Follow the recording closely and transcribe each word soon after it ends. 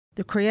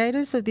The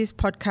creators of this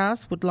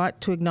podcast would like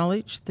to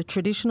acknowledge the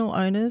traditional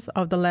owners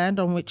of the land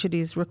on which it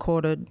is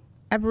recorded.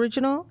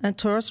 Aboriginal and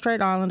Torres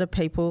Strait Islander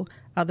people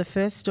are the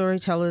first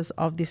storytellers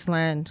of this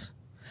land.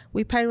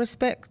 We pay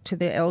respect to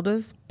their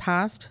elders,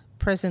 past,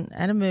 present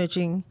and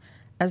emerging,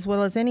 as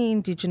well as any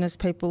Indigenous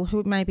people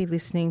who may be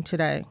listening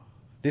today.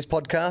 This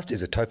podcast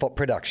is a Tofop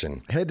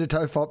production. Head to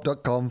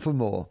tofop.com for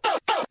more.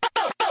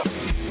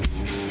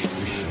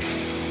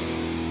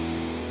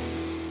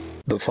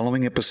 The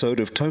following episode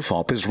of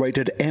Tofop is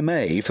rated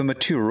MA for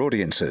mature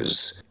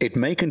audiences. It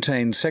may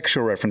contain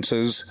sexual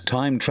references,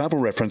 time travel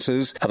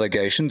references,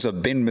 allegations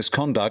of bin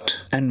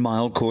misconduct, and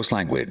mild coarse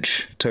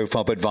language.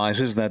 Tofop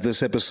advises that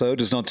this episode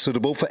is not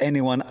suitable for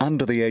anyone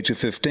under the age of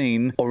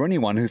 15 or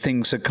anyone who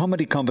thinks a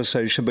comedy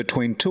conversation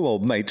between two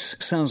old mates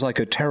sounds like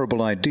a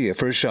terrible idea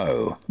for a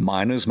show.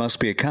 Minors must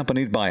be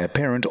accompanied by a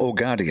parent or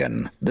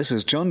guardian. This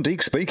is John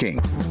Deek speaking.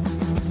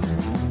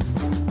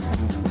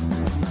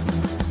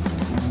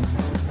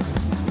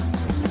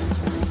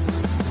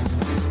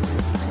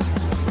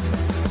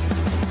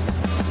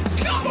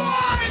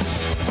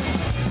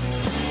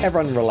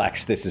 Everyone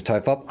relax, this is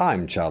Tofop.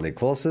 I'm Charlie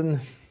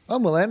Clausen.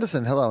 I'm Will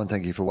Anderson. Hello and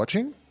thank you for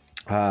watching.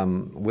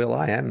 Will,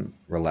 I am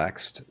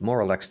relaxed, more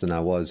relaxed than I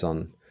was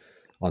on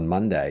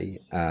Monday.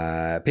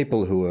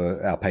 People who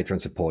are our Patreon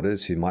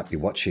supporters who might be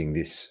watching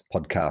this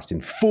podcast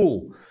in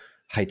full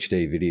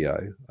HD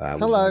video.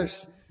 Hello.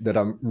 That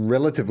I'm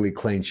relatively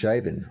clean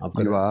shaven. I've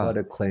got quite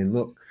a clean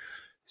look.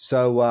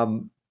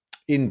 So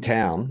in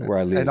town where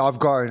I live. And I've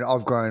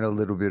grown a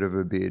little bit of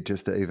a beard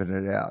just to even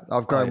it out.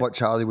 I've grown what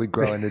Charlie would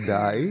grow in a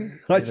day.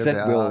 I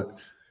sent Will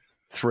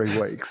 3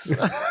 weeks.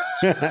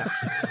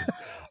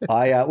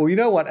 Well, you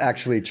know what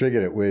actually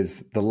triggered it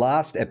was the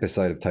last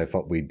episode of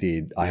Tofop we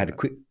did. I had a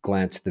quick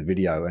glance at the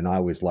video and I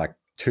was like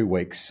 2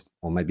 weeks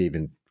or maybe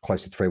even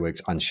close to 3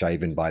 weeks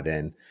unshaven by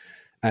then.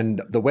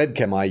 And the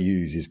webcam I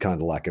use is kind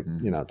of like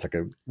it's like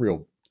a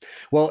real,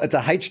 well, it's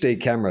a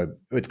HD camera.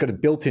 It's got a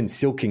built-in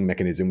silking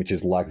mechanism, which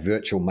is like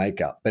virtual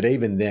makeup. But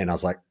even then I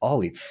was like,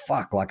 holy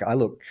fuck, like I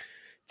look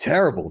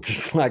terrible.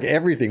 Just like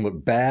everything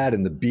looked bad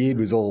and the beard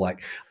was all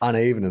like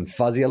uneven and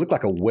fuzzy. I looked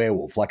like a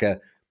werewolf,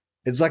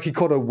 it's like he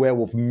caught a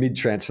werewolf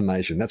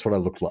mid-transformation. That's what I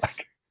looked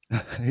like.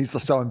 He's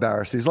so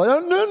embarrassed. He's like, oh,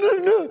 no,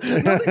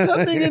 nothing's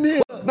happening in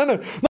here. No,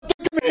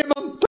 take him in here,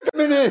 Mum. Take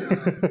him in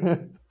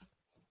here.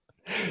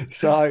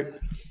 So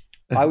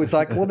I was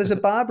like, well, there's a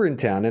barber in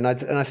town. And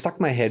I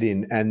stuck my head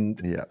in and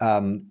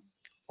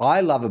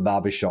I love a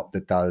barber shop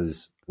that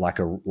does like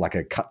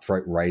a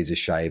cutthroat razor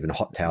shave and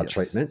hot towel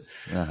treatment.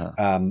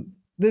 Uh-huh.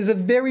 There's a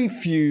very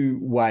few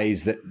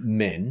ways that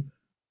men,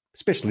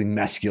 especially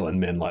masculine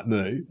men like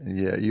me,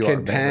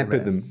 can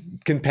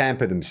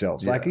pamper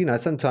themselves. Yeah. Like,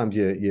 sometimes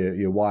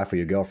your wife or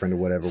your girlfriend or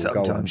whatever.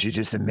 Sometimes you're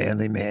just a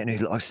manly man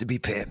who likes to be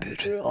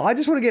pampered. I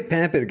just want to get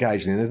pampered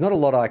occasionally. There's not a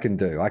lot I can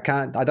do. I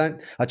tried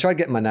to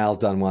get my nails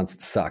done once.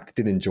 It sucked.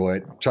 Didn't enjoy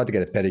it. Tried to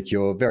get a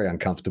pedicure. Very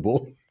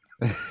uncomfortable.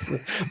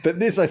 But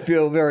this, I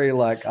feel very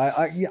like,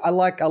 I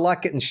like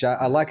getting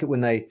I like it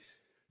when they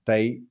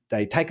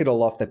take it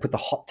all off. They put the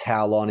hot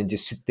towel on and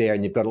just sit there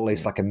and you've got at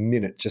least like a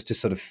minute just to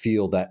sort of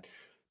feel that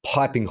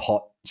piping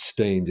hot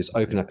steam, just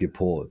open up your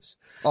pores.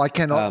 I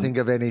cannot think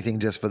of anything,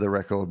 just for the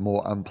record,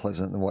 more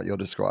unpleasant than what you're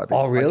describing.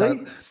 Oh,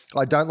 really?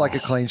 I don't like a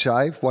clean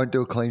shave. Won't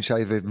do a clean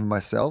shave even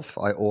myself.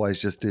 I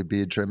always just do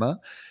beard trimmer.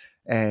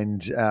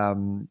 And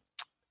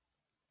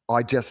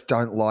I just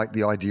don't like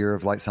the idea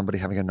of like somebody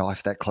having a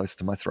knife that close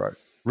to my throat,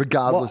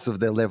 regardless of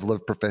their level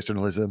of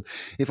professionalism.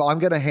 If I'm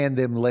going to hand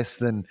them less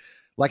than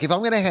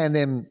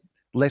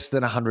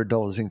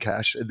 $100 in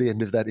cash at the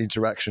end of that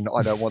interaction,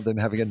 I don't want them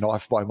having a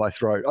knife by my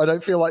throat. I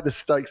don't feel like the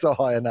stakes are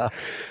high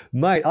enough.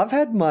 Mate, I've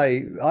had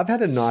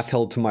a knife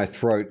held to my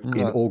throat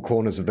in all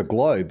corners of the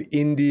globe.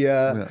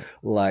 India,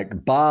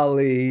 like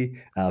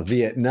Bali,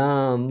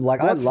 Vietnam.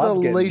 Like, what's the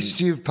least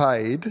you've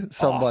paid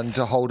someone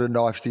to hold a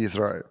knife to your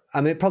throat? I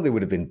mean, it probably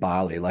would have been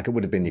Bali. Like, it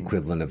would have been the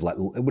equivalent of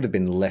it would have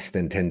been less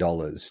than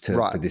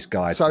 $10 for this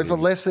guy. So for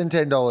less than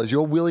 $10,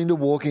 you're willing to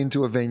walk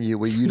into a venue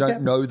where you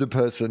don't know the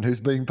person who's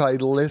being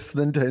paid less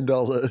than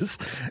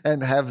 $10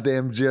 and have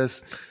them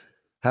just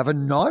have a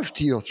knife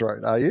to your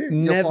throat, are you?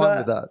 You're fine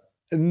with that?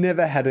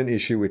 Never had an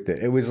issue with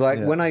it. It was like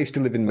when I used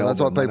to live in Melbourne.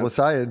 That's what people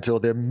say until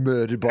they're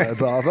murdered by a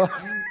barber.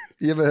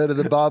 You ever heard of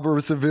the Barber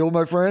of Seville,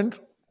 my friend?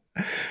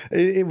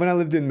 When I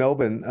lived in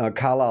Melbourne,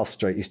 Carlisle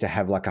Street used to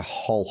have like a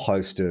whole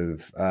host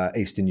of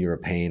Eastern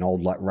European,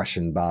 old like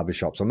Russian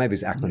barbershops, or maybe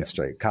it's Ackland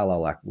Street,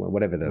 Carlisle,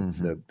 whatever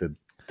the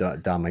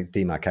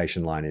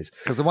demarcation line is.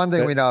 Because the one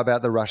thing we know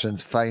about the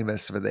Russians,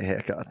 famous for their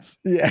haircuts.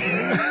 Yeah.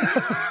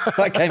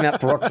 I came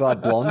out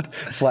peroxide blonde,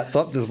 flat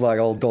top, just like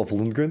old Dolph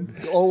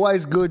Lundgren.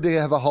 Always good to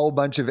have a whole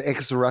bunch of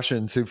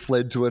ex-Russians who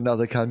fled to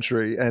another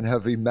country and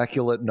have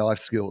immaculate knife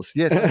skills.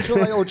 Yes, I'm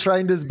sure they all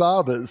trained as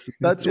barbers.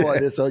 That's why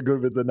they're so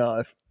good with the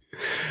knife.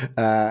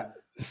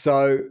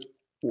 So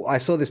I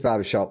saw this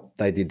barbershop.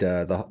 They did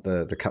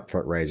the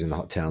cutthroat razor and the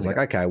hot towel. I was like,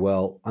 okay,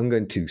 well, I'm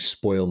going to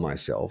spoil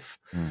myself.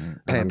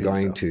 I'm going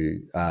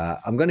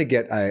to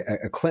get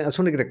a clean. I just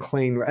want to get a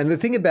clean. And the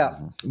thing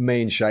about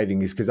me and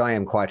shaving is because I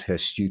am quite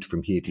hirsute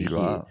from here to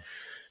here.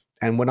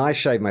 And when I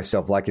shave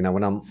myself, like, you know,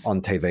 when I'm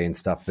on TV and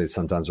stuff, there's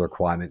sometimes a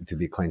requirement to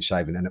be clean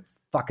shaven, and it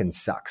fucking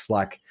sucks.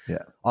 Like,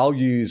 I'll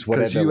use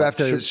whatever. Because you have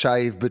to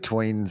shave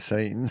between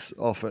scenes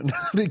often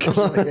because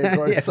your hair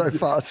grows so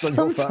fast on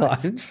your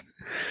face.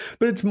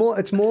 But it's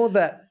more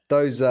that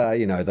those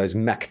those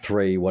Mach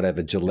 3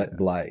 whatever Gillette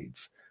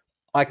blades.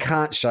 I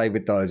can't shave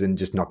with those and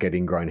just not get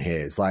ingrown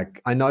hairs.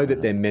 Like, I know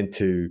that they're meant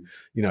to,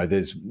 you know,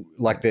 there's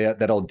like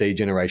that old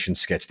D-Generation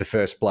sketch. The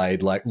first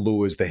blade like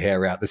lures the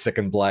hair out. The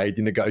second blade,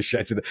 you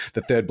negotiate.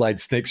 The third blade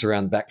sneaks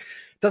around the back.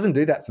 It doesn't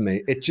do that for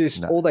me. It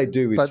just, all they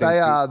do is. But they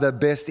are the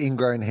best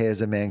ingrown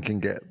hairs a man can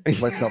get.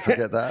 Let's not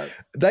forget that.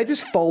 They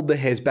just fold the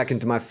hairs back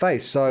into my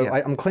face. So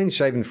I'm clean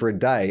shaven for a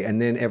day.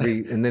 And then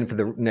for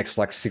the next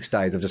like 6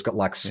 days, I've just got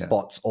like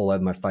spots all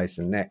over my face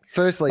and neck.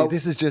 Firstly,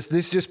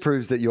 this just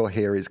proves that your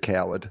hair is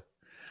coward.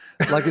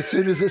 Like, as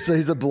soon as it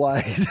sees a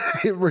blade,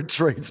 it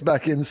retreats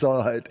back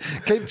inside.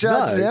 Keep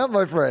charging out,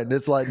 my friend.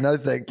 It's like, no,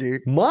 thank you.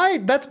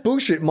 That's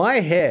bullshit. My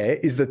hair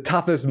is the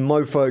toughest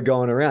mofo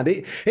going around.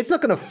 It's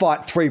not going to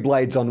fight 3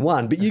 blades on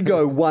one, but you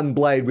go 1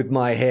 blade with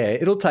my hair,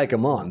 it'll take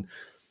them on.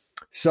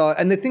 So,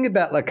 and the thing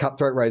about like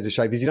cutthroat razor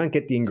shave is you don't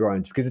get the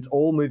ingrowns because it's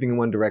all moving in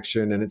one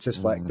direction, and it's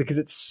just like, because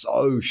it's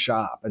so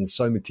sharp and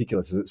so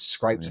meticulous as it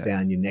scrapes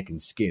down your neck and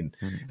skin.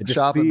 It just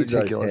sharp and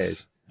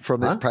meticulous.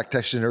 From this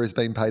practitioner who's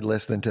been paid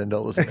less than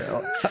 $10 an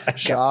hour.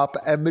 Sharp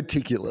and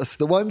meticulous.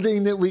 The one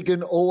thing that we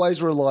can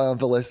always rely on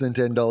for less than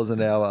 $10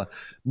 an hour,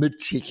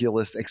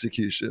 meticulous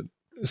execution.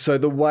 So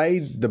the way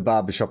the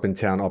barbershop in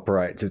town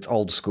operates, it's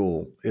old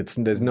school.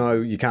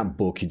 You can't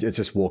book. It's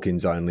just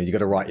walk-ins only. You got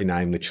to write your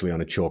name literally on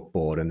a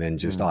chalkboard, and then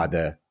just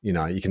either, you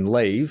know, you can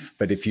leave,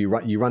 but if you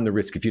run the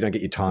risk, if you don't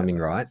get your timing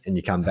right and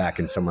you come back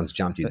and someone's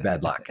jumped you,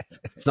 bad luck.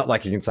 It's not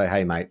like you can say,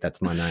 hey mate,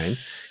 that's my name.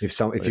 If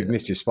you've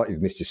missed your spot,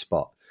 you've missed your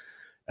spot.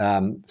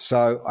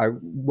 So I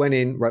went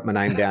in, wrote my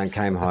name down,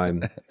 came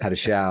home, had a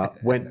shower,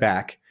 went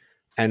back,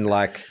 and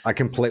like I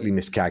completely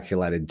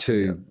miscalculated.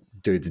 2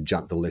 dudes had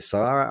jumped the list.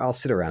 So I'll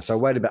sit around. So I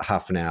waited about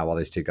half an hour while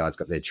these 2 guys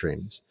got their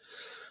trims.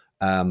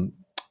 And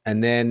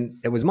then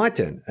it was my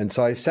turn. And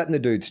so I sat in the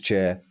dude's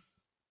chair,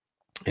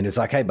 and it's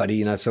like, hey buddy,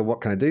 you know, so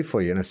what can I do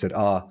for you? And I said,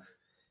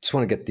 just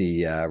want to get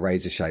the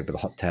razor shave with a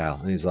hot towel.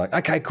 And he's like,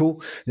 okay, cool.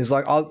 And he's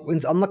like,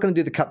 I'm not going to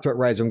do the cutthroat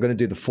razor. I'm going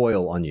to do the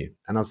foil on you.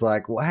 And I was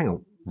like, well, hang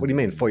on. What do you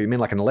mean foil? You mean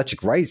like an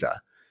electric razor?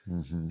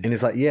 And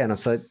he's like, yeah. And I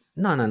said,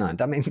 no. I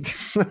mean,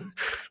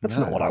 that's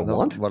not what I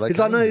want. Because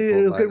I know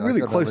it'll get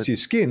really close to your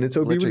skin.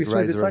 It'll be really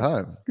smooth. It's like,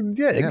 home.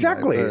 Yeah,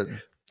 exactly. Mate,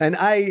 and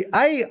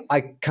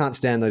I can't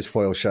stand those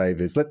foil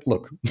shavers.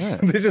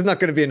 This is not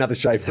going to be another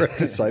shaver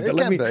episode. But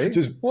let me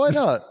just, why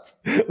not?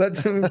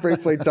 Let's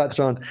briefly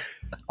touch on.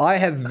 I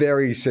have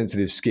very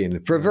sensitive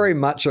skin for a very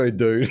macho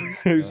dude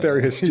who's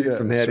very astute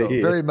from here to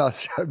here. Very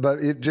much, but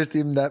just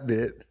in that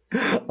bit.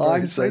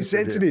 I'm so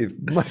sensitive.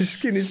 My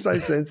skin is so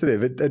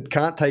sensitive. It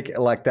can't take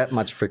like that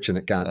much friction.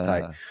 It can't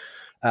take.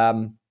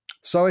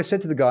 So I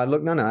said to the guy,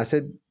 look, no. I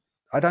said,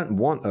 I don't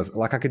want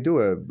I could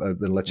do an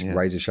electric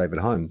razor shave at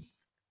home.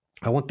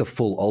 I want the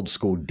full old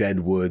school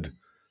deadwood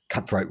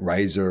cutthroat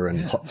razor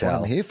and hot towel. That's what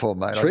I'm here for,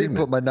 mate. I didn't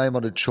put my name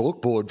on a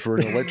chalkboard for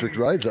an electric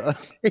razor.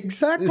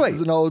 Exactly.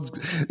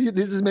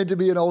 This is meant to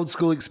be an old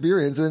school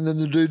experience, and then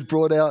the dude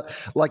brought out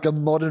like a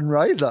modern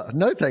razor.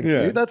 No, thank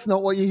you. That's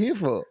not what you're here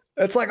for.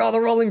 It's like, the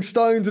Rolling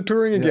Stones are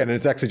touring again, and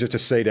it's actually just a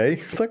CD.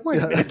 It's like,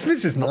 wait a minute,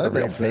 this is not the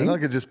real thing. I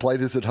could just play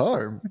this at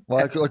home. Well,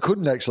 I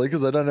couldn't actually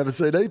because I don't have a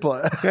CD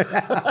player.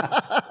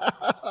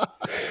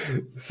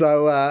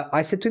 So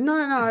I said to him, no,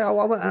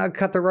 I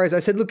cut the razor. I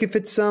said, look, if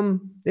it's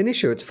an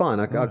issue, it's fine.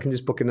 I can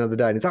just book another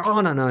day. And he's like,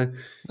 oh, no.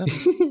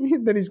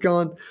 Then he's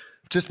gone.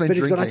 Just been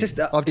drinking. I've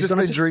just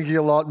been drinking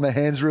a lot. My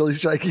hand's really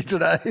shaky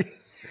today.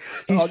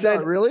 He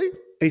said, no, really?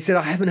 He said,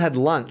 I haven't had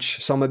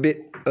lunch, so I'm a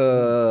bit,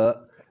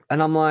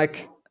 and I'm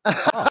like,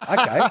 oh,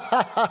 okay.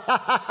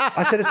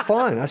 I said, it's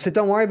fine. I said,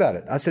 don't worry about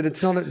it. I said,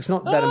 it's not that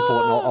important.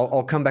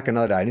 I'll come back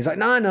another day. And he's like,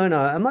 no.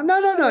 I'm like,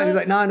 no. And he's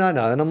like, no. And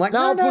I'm like, no,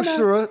 I'll push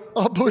through it.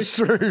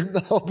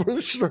 I'll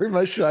push through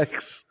my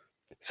shakes.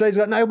 So he's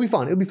like, no, it'll be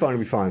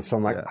fine. So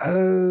I'm like,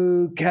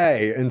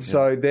 okay. And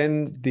so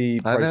then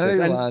the process. I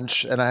haven't had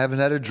lunch and I haven't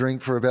had a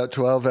drink for about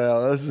 12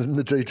 hours and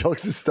the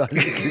detox is starting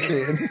to kick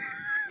in.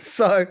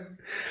 So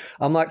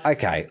I'm like,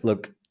 okay,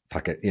 look,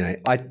 fuck it. You know,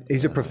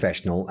 he's a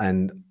professional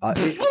and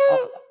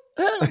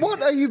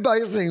what are you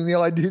basing the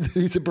idea that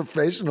he's a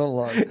professional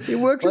on? He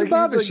works in a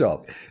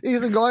barbershop.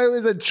 He's the guy who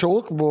has a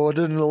chalkboard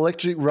and an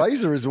electric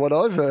razor is what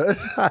I've heard.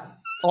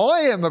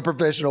 I am a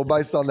professional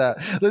based on that.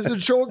 There's a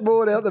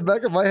chalkboard out the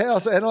back of my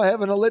house and I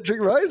have an electric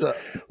razor.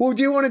 Well,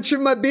 do you want to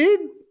trim my beard?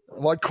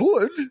 Well, I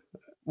could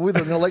with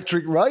an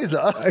electric razor.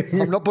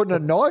 I'm not putting a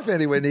knife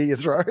anywhere near your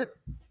throat.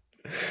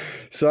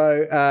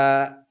 So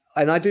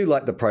And I do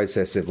like the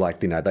process of like,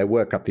 they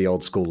work up the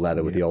old school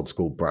lather with the old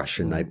school brush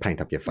and they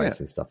paint up your face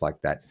and stuff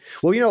like that.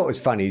 Well, what was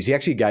funny is he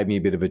actually gave me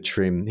a bit of a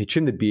trim. He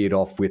trimmed the beard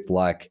off with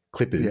like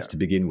clippers to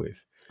begin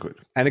with. Good.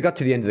 And it got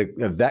to the end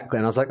of that,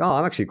 and I was like, "Oh,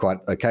 I'm actually quite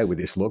okay with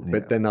this look."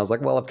 But then I was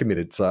like, "Well, I've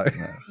committed, so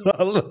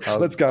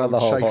let's go on the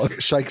whole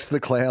hog." Shakes the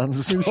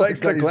clowns.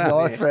 Shakes the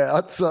clown. His knife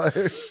out.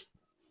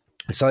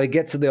 So he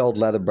gets the old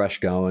lather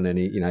brush going, and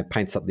he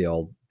paints up the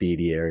old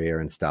beardy area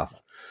and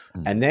stuff.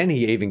 And then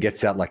he even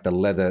gets out like the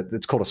leather.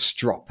 It's called a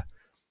strop.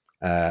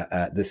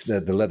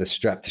 The leather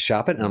strap to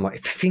sharpen, and I'm like,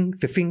 fing,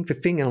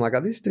 and I'm like, oh,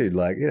 this dude,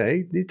 like,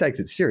 he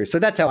takes it serious. So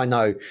that's how I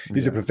know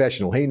he's a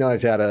professional. He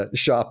knows how to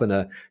sharpen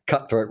a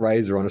cutthroat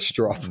razor on a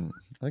strop.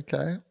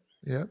 Okay,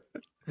 yeah,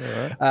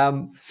 all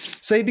right.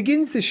 So he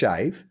begins the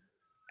shave,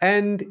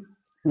 and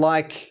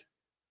like,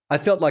 I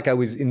felt like I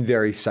was in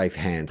very safe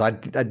hands. I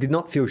did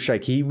not feel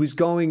shaky. He was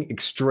going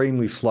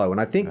extremely slow, and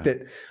I think that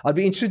I'd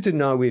be interested to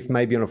know if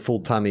maybe on a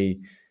full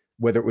tummy,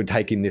 whether it would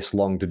take him this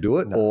long to do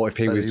it, or if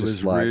he was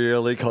just like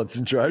really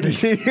concentrating.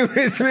 He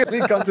was really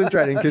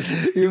concentrating because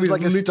he was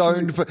like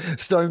a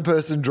stone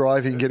person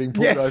driving, getting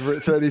pulled over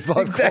at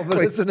 35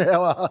 kilometers an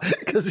hour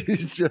because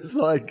he's just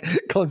like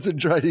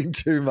concentrating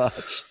too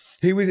much.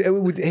 He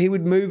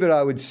would move it,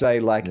 I would say,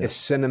 like a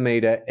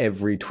centimetre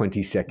every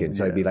 20 seconds.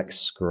 So it'd be like,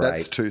 scrape.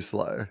 That's too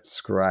slow.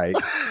 Scrape.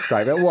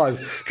 It was.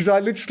 Because I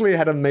literally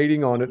had a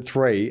meeting on at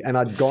 3 and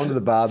I'd gone to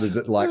the barber's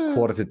at like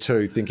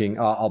 1:45 thinking,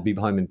 I'll be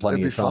home in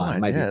plenty of time. Fine.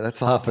 Maybe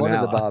that's half an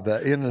hour. The barber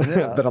in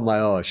and out. But I'm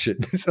like, oh,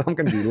 shit, I'm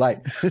going to be late.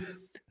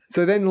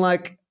 So then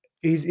like,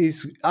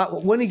 He's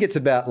when he gets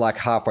about like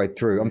halfway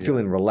through, I'm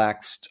feeling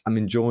relaxed. I'm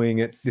enjoying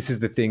it. This is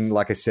the thing,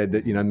 like I said,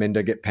 that men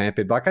don't get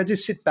pampered. Like I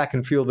just sit back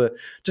and feel the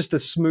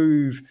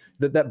smooth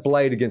that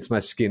blade against my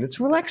skin.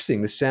 It's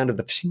relaxing. The sound of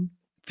the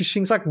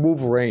fishing. It's like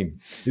Wolverine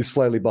is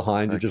slowly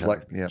behind you, just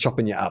like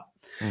chopping you up.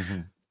 Mm-hmm.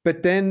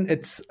 But then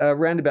it's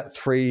around about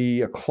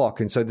 3 o'clock,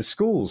 and so the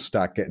schools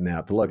start getting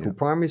out, the local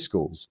primary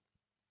schools.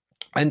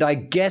 And I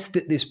guess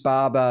that this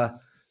barber,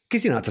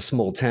 because it's a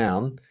small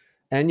town.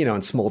 And,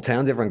 in small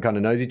towns, everyone kind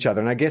of knows each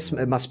other. And I guess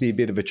it must be a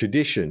bit of a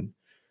tradition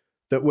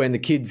that when the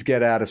kids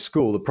get out of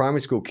school, the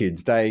primary school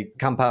kids, they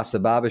come past the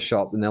barber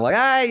shop and they're like,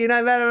 hey,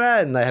 blah, blah, blah,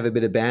 and they have a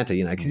bit of banter,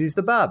 because he's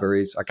the barber.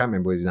 I can't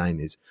remember what his name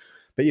is.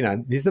 But,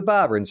 he's the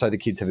barber. And so the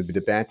kids have a bit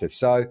of banter.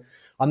 So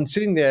I'm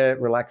sitting there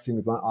relaxing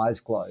with my eyes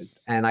closed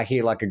and I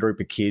hear like a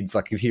group of kids,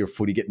 like you hear a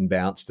footy getting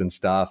bounced and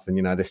stuff.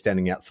 And, they're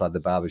standing outside the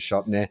barber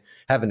shop and they're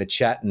having a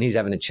chat and he's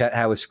having a chat.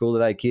 How was school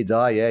today, kids?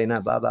 Oh, yeah,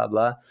 blah, blah,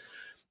 blah.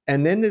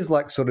 And then there's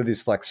like sort of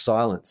this like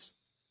silence.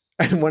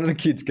 And one of the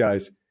kids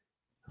goes,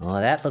 oh,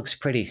 that looks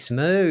pretty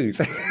smooth.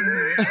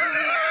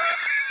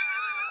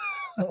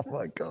 Oh,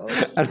 my God.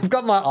 And I've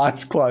got my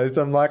eyes closed.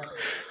 I'm like,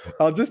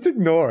 I'll just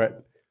ignore it.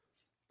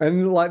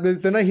 And like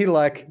then I hear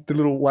like the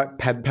little like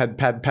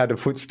pad of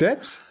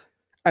footsteps.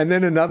 And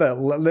then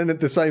then at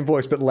the same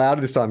voice, but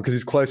louder this time because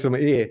he's close to my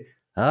ear.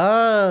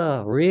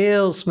 Oh,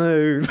 real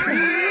smooth.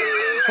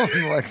 Oh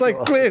it's like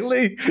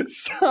clearly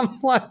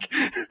some like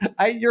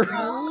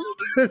 8-year-old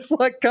has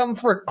like come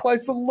for a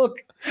closer look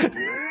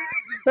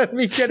at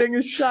me getting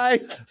a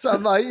shave.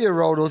 Some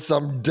 8-year-old or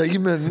some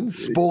demon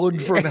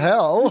spawned from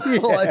hell.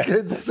 Like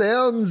it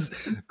sounds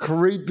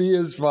creepy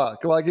as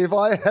fuck. Like if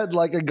I had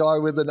like a guy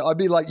with I'd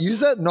be like,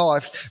 use that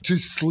knife to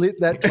slit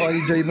that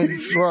tiny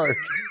demon's throat.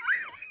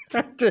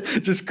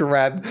 Just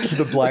grab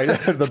the blade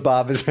out of the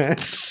barber's hand.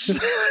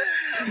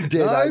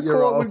 Dead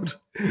 8-year-old.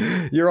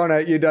 Your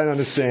Honour, you don't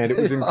understand. It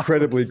was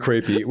incredibly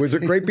creepy. It was a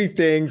creepy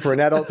thing for an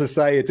adult to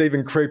say. It's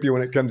even creepier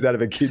when it comes out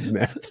of a kid's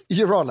mouth.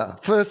 Your Honour,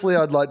 firstly,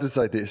 I'd like to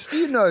say this. Do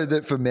you know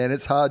that for men,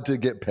 it's hard to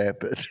get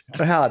pampered?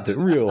 It's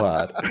real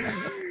hard.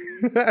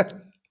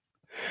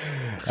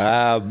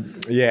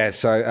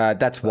 So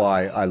that's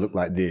why I look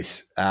like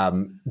this.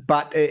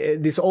 But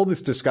all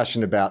this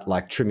discussion about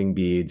like trimming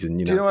beards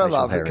and do you know what I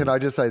love? Can I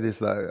just say this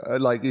though?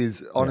 Like,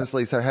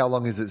 honestly, so how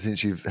long is it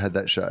since you've had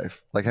that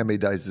shave? Like, how many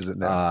days is it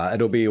now?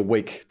 It'll be a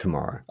week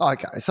tomorrow.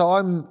 Okay, so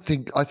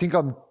I think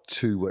I'm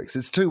 2 weeks.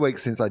 It's 2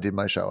 weeks since I did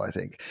my show. I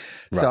think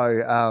right.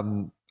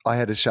 So. I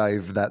had a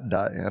shave that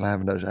day and I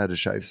haven't had a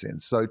shave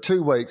since. So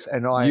 2 weeks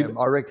and I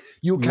reckon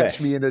you'll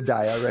catch me in a day,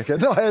 I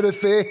reckon. I had a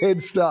fair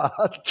head start.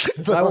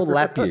 I will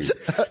lap you.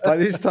 By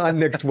this time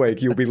next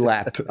week, you'll be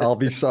lapped. I'll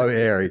be so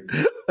hairy.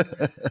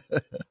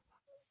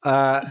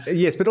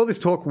 Yes, but all this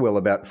talk, Will,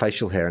 about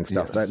facial hair and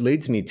stuff, that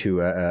leads me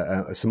to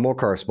some more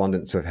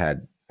correspondence we've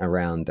had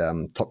around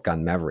Top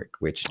Gun Maverick,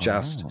 which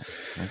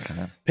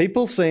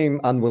people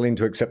seem unwilling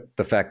to accept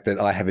the fact that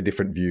I have a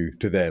different view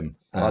to them.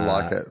 I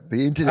like it.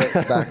 The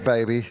internet's back,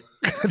 baby.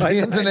 The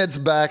internet's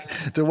back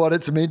to what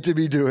it's meant to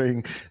be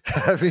doing,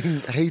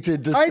 having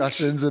heated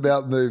discussions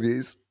about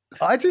movies.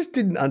 I just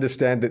didn't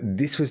understand that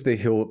this was the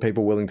hill that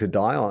people were willing to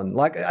die on.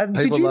 Like,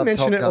 did you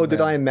mention it or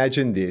did I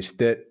imagine this,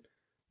 that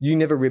you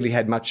never really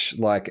had much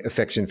like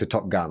affection for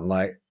Top Gun?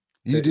 Like,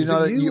 you do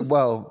not.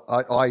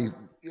 I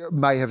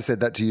may have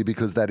said that to you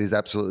because that is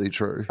absolutely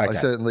true. Okay. I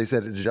certainly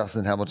said it to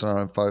Justin Hamilton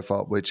on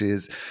Fofop, which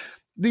is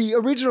the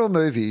original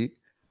movie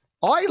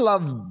I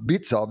love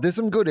bits of. There's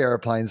some good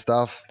airplane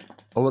stuff.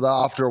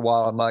 Although after a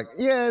while, I'm like,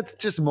 yeah, it's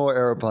just more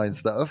aeroplane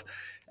stuff.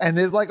 And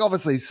there's like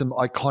obviously some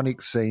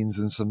iconic scenes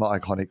and some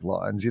iconic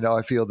lines. You know,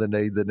 I feel the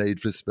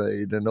need for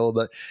speed and all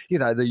the, you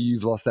know, the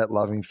you've lost that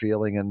loving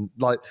feeling. And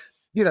like,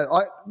 you know,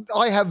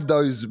 I have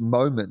those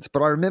moments,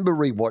 but I remember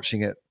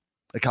rewatching it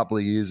a couple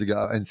of years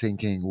ago and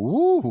thinking,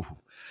 ooh,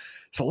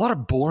 it's a lot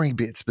of boring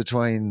bits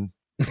between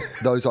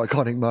those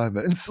iconic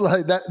moments.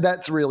 Like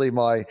that's really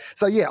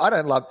so yeah, I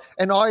don't love,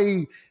 and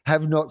I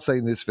have not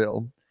seen this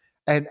film.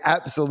 And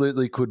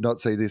absolutely could not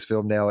see this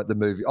film now at the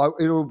movie.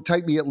 It'll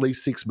take me at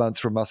least 6 months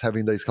from us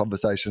having these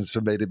conversations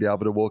for me to be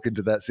able to walk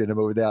into that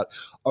cinema without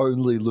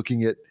only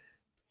looking at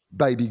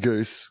Baby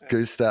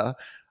Gooster,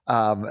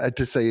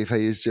 to see if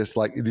he is just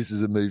like, this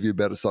is a movie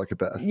about a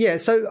psychopath. Yeah,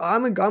 so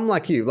I'm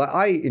like you. Like,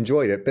 I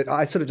enjoyed it, but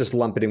I sort of just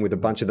lump it in with a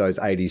bunch of those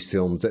 80s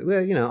films that were,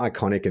 you know,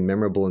 iconic and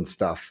memorable and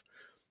stuff.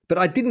 But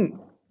I didn't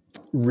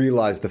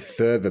realize the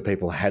fervor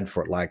people had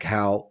for it, like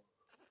how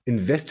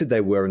invested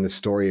they were in the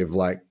story of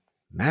like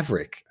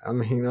Maverick. I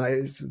mean,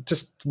 it's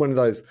just one of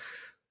those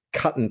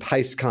cut and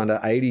paste kind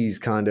of 80s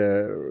kind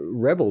of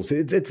rebels.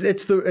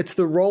 It's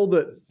the role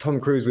that Tom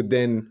Cruise would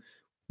then,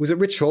 was it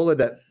Rich Haller,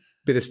 that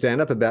bit of stand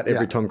up about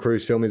every Tom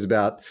Cruise film is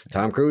about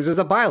Tom Cruise as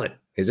a pilot.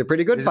 He's a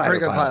pretty good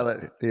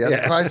pilot. He has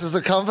a crisis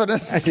of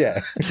confidence.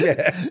 Yeah.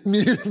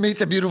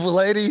 Meets a beautiful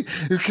lady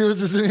who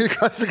accuses him of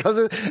crisis of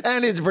confidence,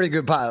 and he's a pretty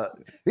good pilot.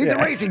 He's a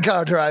racing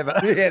car driver.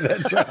 Yeah,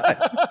 that's right.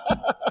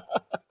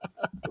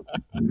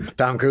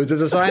 Tom Cruise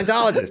is a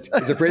Scientologist.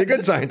 He's a pretty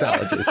good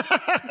Scientologist.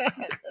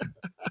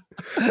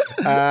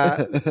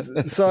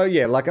 So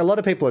yeah, like a lot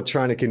of people are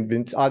trying to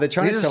convince. They're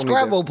trying He's to tell a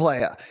Scrabble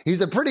player.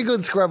 He's a pretty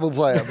good Scrabble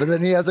player, but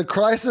then he has a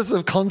crisis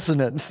of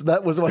consonance.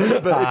 That was one of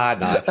the books.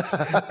 Nice.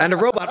 And a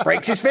robot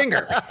breaks his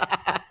finger.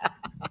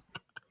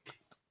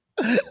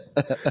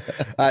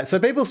 So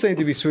people seem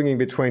to be swinging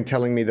between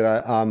telling me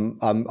that I'm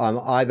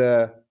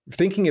either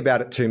thinking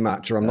about it too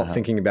much or I'm not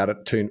thinking about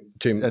it too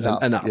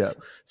enough. Yeah.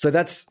 So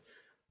that's.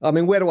 I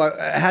mean,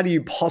 how do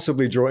you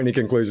possibly draw any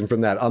conclusion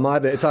from that?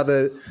 It's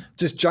either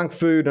just junk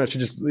food and I should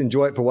just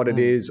enjoy it for what it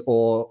is,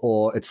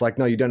 or it's like,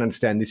 no, you don't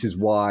understand. This is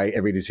why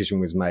every decision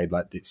was made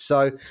like this.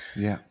 So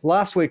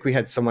last week we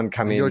had someone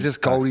come in. You're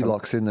just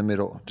Goldilocks in the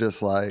middle.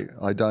 Just like,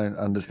 I don't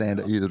understand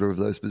either of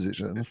those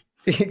positions.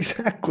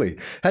 Exactly.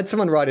 Had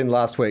someone write in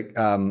last week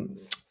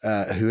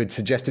who had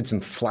suggested some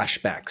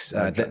flashbacks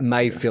that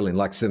may fill in,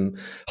 like some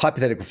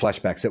hypothetical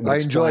flashbacks that would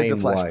explain. I enjoyed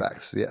the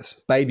flashbacks,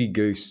 yes. Baby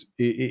Goose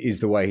is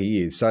the way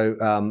he is. So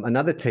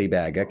another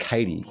teabagger,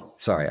 Katie,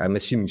 sorry, I'm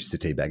assuming she's a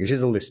teabagger.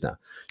 She's a listener.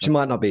 She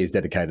might not be as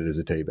dedicated as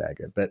a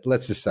teabagger, but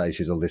let's just say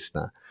she's a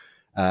listener.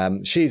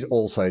 She's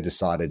also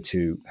decided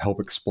to help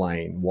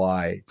explain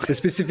why the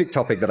specific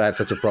topic that I have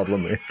such a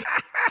problem with.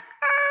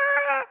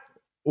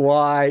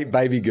 Why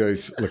Baby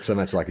Goose looks so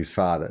much like his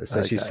father.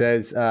 So she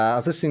says, I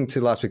was listening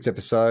to last week's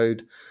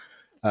episode,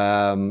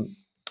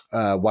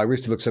 why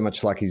Rooster looks so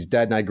much like his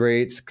dad. And I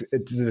agree, it's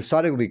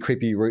decidedly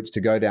creepy routes to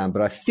go down,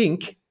 but I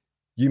think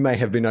you may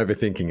have been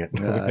overthinking it.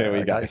 There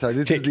we go. So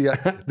this is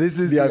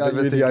the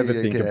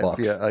overthinker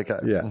box. Yeah, okay.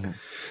 Yeah.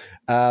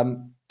 Mm-hmm.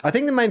 I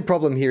think the main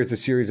problem here is the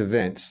series of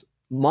events.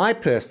 My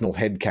personal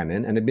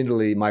headcanon, and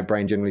admittedly my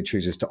brain generally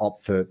chooses to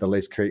opt for the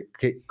least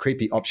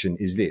creepy option,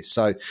 is this.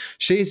 So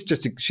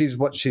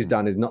what she's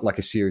done is not like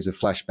a series of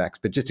flashbacks,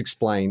 but just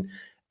explain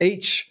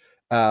each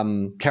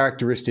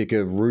characteristic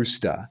of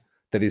Rooster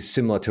that is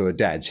similar to her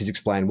dad. She's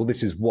explained, well,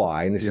 this is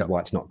why, and this is why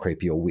it's not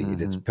creepy or weird.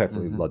 Mm-hmm, it's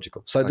perfectly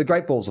logical. So the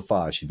Great Balls of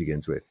Fire she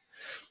begins with.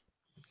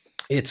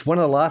 It's one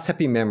of the last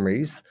happy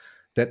memories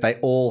that they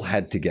all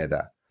had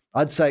together.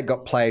 I'd say it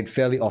got played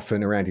fairly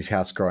often around his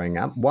house growing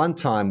up. One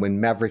time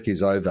when Maverick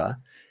is over,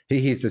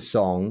 he hears the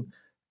song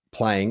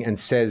playing and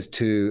says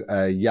to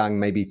a young,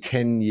 maybe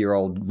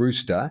 10-year-old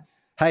Rooster,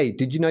 hey,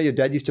 did you know your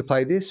dad used to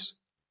play this?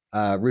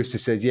 Rooster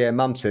says, yeah,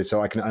 Mum says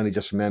so. I can only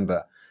just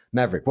remember.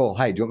 Maverick, well,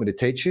 hey, do you want me to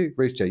teach you?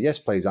 Rooster, yes,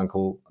 please,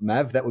 Uncle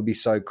Mav. That would be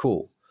so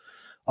cool.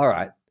 All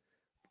right.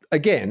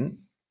 Again,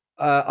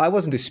 I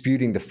wasn't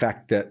disputing the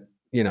fact that,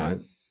 you know,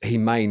 he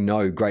may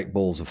know Great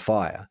Balls of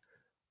Fire.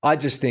 I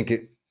just think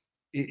it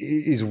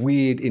is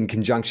weird in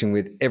conjunction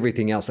with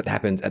everything else that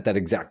happens at that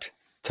exact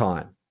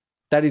time.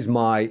 That is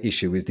my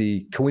issue, is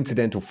the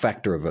coincidental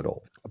factor of it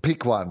all.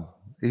 Pick one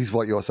is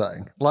what you're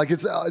saying. Like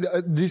it's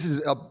this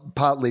is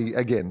partly,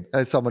 again,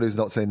 as someone who's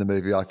not seen the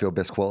movie, I feel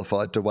best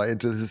qualified to weigh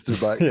into this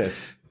debate.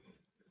 Yes.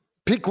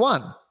 Pick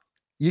one.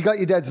 You got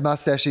your dad's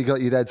mustache, you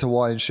got your dad's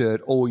Hawaiian shirt,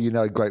 or you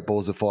know Great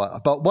Balls of Fire.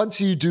 But once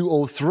you do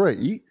all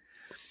three,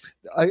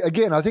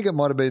 again, I think it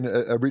might have been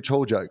a Rich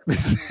Hall joke.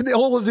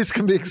 All of this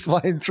can be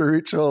explained through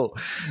Rich Hall,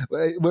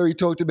 where he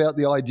talked about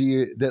the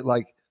idea that,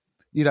 like,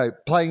 you know,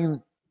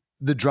 playing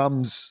the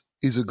drums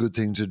is a good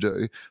thing to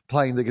do.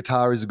 Playing the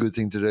guitar is a good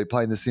thing to do.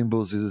 Playing the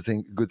cymbals is a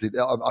good thing.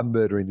 I'm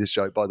murdering this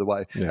joke, by the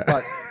way. Yeah.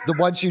 But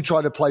once you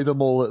try to play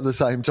them all at the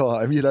same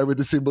time, you know, with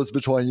the cymbals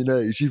between your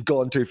knees, you've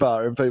gone too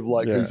far, and people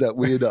are like, who's that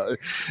weirdo?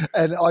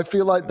 And I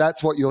feel like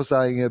that's what you're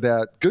saying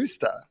about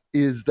Gooster,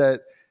 is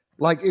that,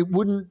 like, it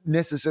wouldn't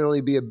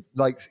necessarily be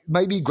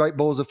maybe Great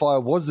Balls of Fire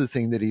was the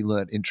thing that he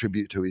learnt in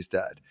tribute to his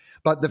dad.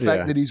 But the fact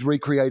Yeah. that he's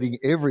recreating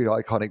every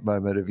iconic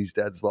moment of his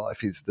dad's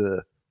life is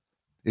the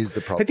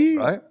problem,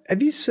 right?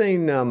 Have you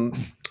seen?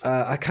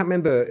 I can't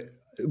remember.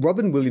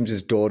 Robin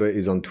Williams' daughter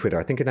is on Twitter.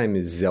 I think her name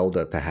is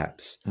Zelda,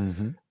 perhaps.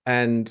 Mm-hmm.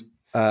 And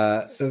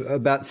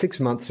about 6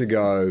 months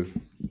ago,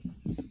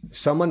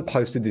 someone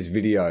posted this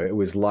video. It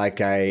was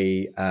like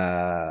a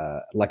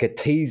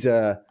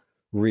teaser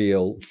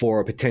reel for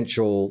a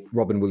potential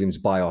Robin Williams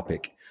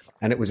biopic,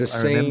 and it was a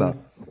scene, remember.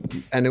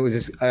 and it was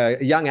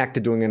this young actor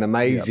doing an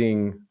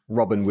amazing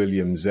Robin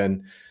Williams,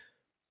 and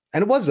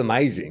it was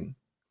amazing,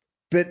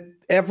 but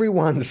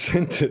everyone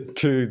sent it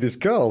to this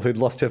girl who'd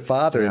lost her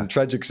father in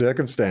tragic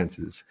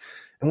circumstances,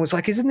 and was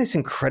like, "Isn't this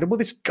incredible?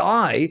 This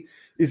guy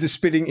is a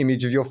spitting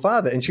image of your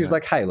father." And she was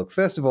like, "Hey, look,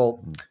 first of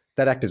all,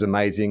 that actor's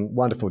amazing.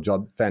 Wonderful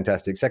job.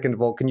 Fantastic. Second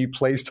of all, can you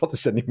please stop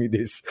sending me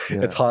this?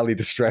 Yeah. It's highly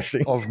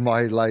distressing." Of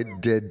my late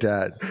dead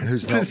dad,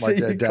 who's To not my see you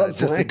dead dad,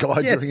 just a cosplay.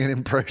 guy Yes. doing an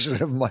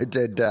impression of my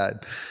dead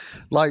dad.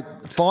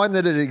 Like, fine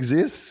that it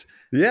exists,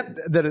 Yep.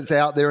 that it's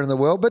out there in the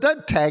world, but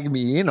don't tag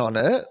me in on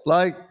it.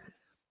 Like,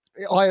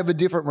 I have a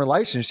different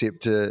relationship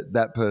to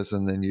that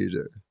person than you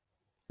do.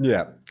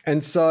 Yeah.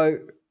 And so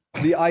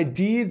the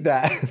idea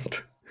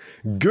that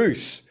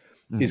Goose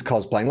is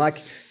cosplaying,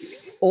 like,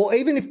 or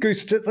even if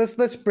Goose,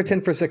 let's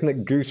pretend for a second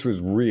that Goose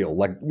was real.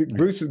 Like,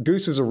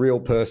 Goose was a real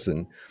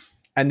person,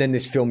 and then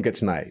this film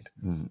gets made.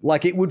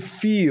 Like, it would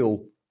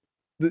feel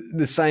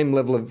the same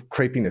level of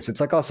creepiness.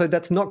 It's like, oh, so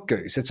that's not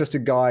Goose. It's just a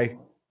guy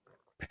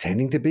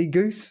pretending to be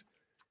Goose.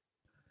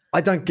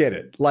 I don't get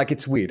it. Like,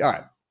 it's weird. All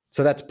right.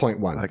 So that's point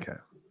one. Okay.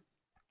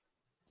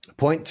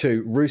 Point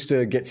two,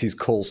 Rooster gets his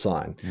call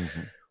sign.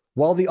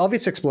 While the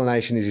obvious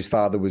explanation is his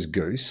father was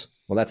Goose,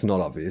 well, that's not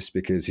obvious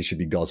because he should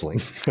be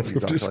Gosling, as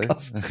we've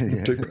discussed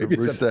in two previous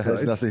Rooster has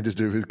episodes. nothing to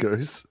do with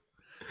Goose.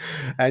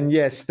 And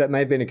yes, that may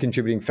have been a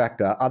contributing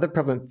factor. Other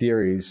prevalent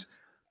theories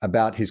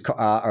about his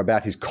are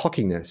about his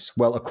cockiness.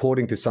 Well,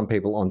 according to some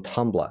people on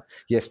Tumblr,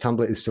 yes,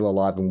 Tumblr is still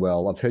alive and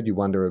well. I've heard you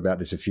wonder about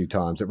this a few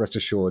times, but rest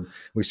assured,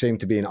 we seem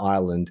to be an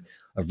island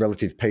of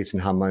relative peace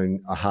and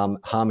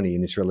harmony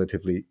in this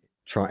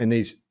in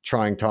these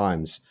trying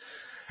times.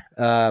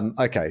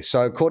 Okay,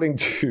 so according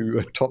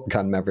to Top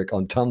Gun Maverick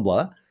on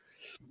Tumblr,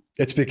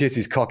 it's because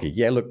he's cocky.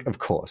 Yeah, look, of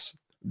course.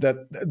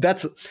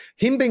 That's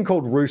him being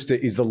called Rooster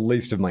is the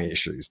least of my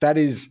issues. That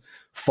is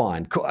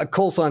fine. A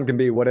call sign can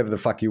be whatever the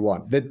fuck you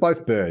want. They're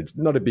both birds,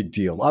 not a big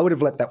deal. I would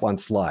have let that one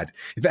slide.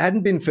 If it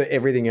hadn't been for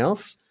everything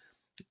else,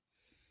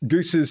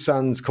 Goose's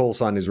son's call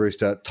sign is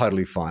Rooster,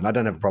 totally fine. I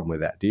don't have a problem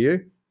with that. Do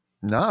you?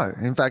 No.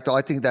 In fact,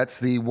 I think that's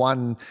the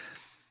one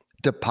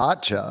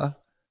departure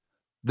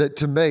that,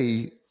 to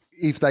me,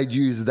 if they'd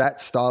use that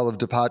style of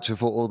departure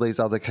for all these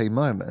other key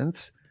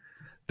moments,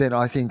 then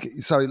I think,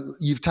 so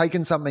you've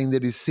taken something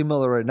that is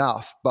similar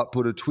enough but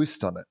put a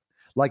twist on it.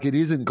 Like, it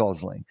isn't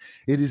Gosling.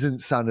 It isn't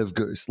Son of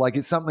Goose. Like,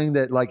 it's something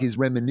that, like, is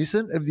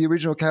reminiscent of the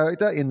original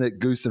character in that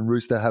Goose and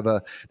Rooster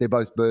they're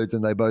both birds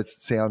and they both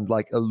sound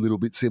like a little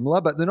bit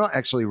similar, but they're not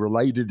actually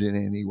related in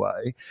any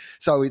way.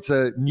 So it's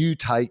a new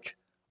take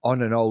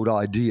on an old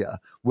idea,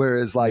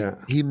 whereas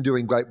him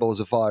doing Great Balls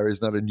of Fire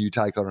is not a new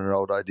take on an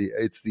old idea.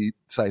 It's the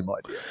same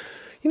idea.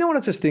 You know what I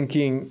was just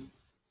thinking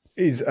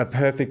is a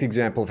perfect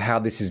example of how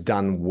this is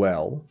done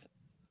well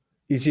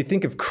is you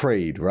think of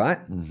Creed, right?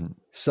 Mm-hmm.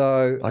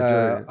 So I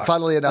do.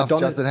 Funnily enough,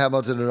 Justin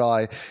Hamilton and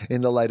I,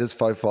 in the latest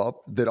FOFOP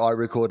that I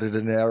recorded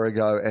an hour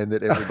ago and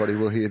that everybody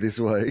will hear this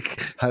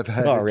week, have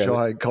had a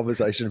giant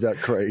conversation about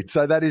Creed.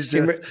 So that is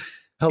just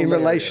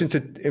hilarious.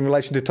 In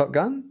relation to Top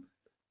Gun?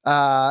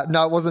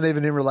 No, it wasn't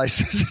even in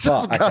relation to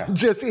Top Gun.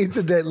 Just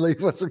incidentally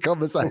was a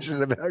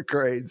conversation about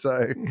Creed.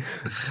 So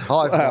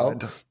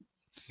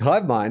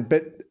hive mind.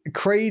 But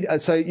Creed,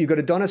 so you've got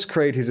Adonis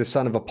Creed, who's a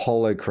son of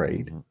Apollo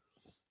Creed.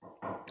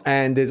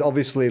 And there's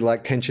obviously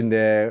like tension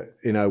there,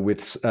 you know,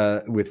 with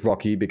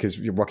Rocky because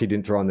Rocky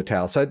didn't throw in the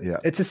towel. So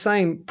it's the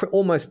same,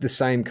 almost the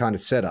same kind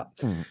of setup.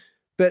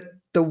 But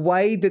the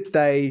way that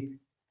they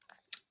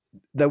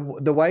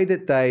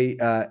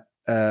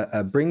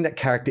bring that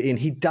character in,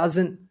 he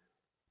doesn't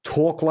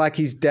talk like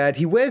his dad.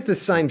 He wears the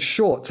same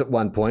shorts at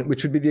one point,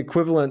 which would be the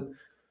equivalent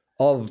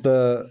of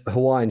the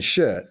Hawaiian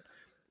shirt.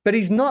 But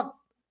he's not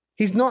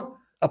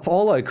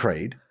Apollo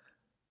Creed.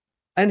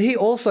 And he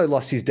also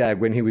lost his dad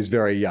when he was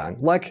very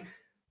young. Like,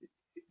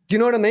 do you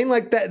know what I mean?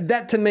 Like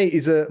that to me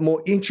is a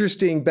more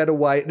interesting, better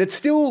way. That's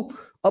still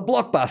a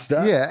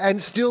blockbuster. Yeah, and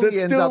still that's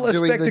he ends still up a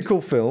doing spectacle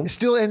film.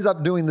 Still ends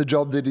up doing the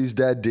job that his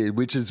dad did,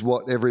 which is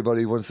what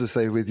everybody wants to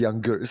see with young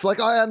Goose.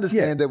 Like, I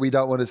understand that we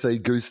don't want to see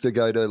Goose to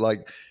go to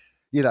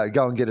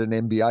go and get an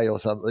MBA or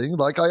something.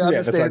 Like, I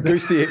understand. Yeah,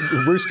 that's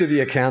like Rooster the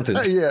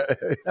accountant. Yeah.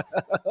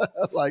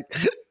 Like,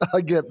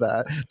 I get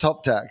that.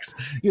 Top tax.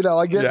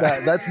 I get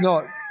that. That's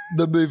not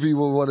the movie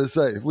we want to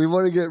see. We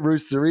want to get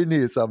Rooster in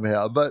here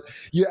somehow. But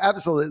you're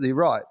absolutely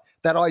right.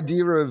 That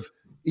idea of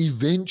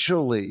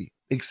eventually,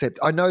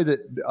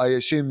 I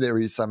assume there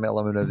is some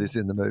element of this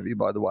in the movie,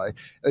 by the way,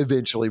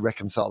 eventually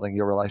reconciling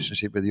your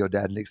relationship with your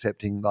dad and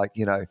accepting,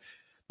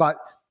 but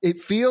it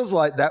feels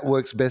like that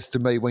works best to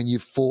me when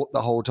you've fought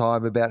the whole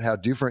time about how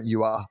different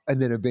you are,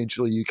 and then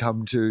eventually you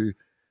come to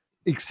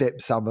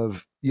accept some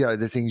of,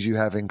 the things you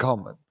have in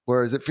common.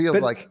 Whereas it feels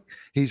like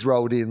he's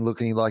rolled in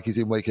looking like he's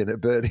in Weekend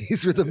at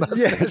Bernie's with a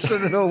mustache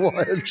and a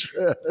Hawaiian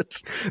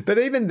shirt. But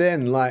even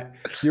then, like,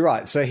 you're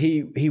right. So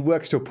he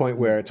works to a point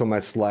where it's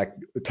almost like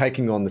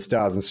taking on the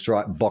Stars and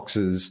Stripe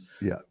boxes.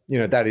 Yeah.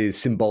 That is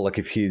symbolic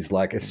of his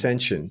like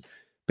ascension.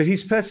 But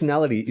his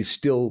personality is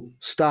still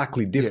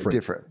starkly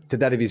different to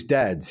that of his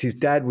dad's. His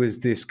dad was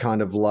this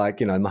kind of like,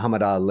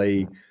 Muhammad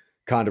Ali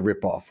kind of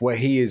ripoff, where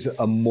he is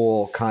a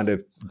more kind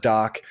of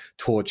dark,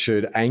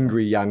 tortured,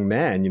 angry young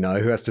man,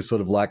 who has to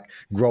sort of like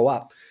grow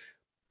up.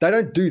 They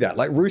don't do that.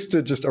 Like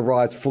Rooster just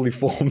arrives fully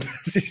formed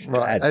as his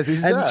dad. As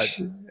his dad.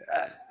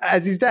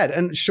 As his dad.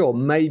 And sure,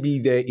 maybe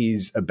there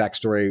is a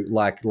backstory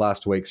like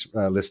last week's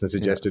listener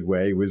suggested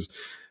where he was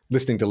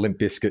listening to Limp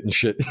Bizkit and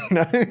shit,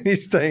 in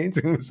his teens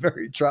and was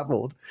very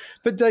troubled.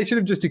 But they should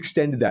have just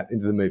extended that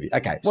into the movie.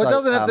 Okay. Well, it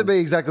doesn't have to be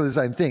exactly the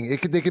same thing.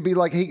 There could be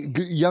like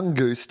young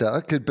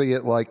Gooster could be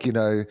at like,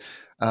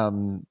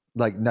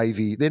 like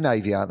Navy. They're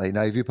Navy, aren't they?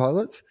 Navy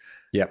pilots?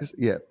 Yep.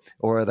 Yeah.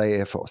 Or are they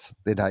Air Force?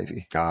 They're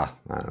Navy. I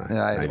don't know.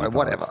 Anyway,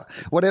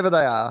 whatever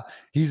they are,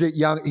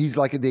 he's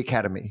like at the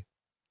academy.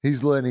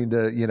 He's learning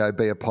to,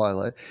 be a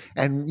pilot.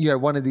 And,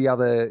 one of the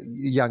other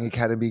young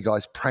academy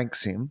guys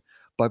pranks him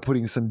by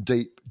putting some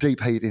deep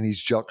heat in his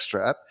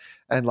jockstrap,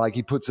 and like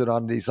he puts it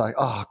on and he's like,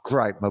 "Oh,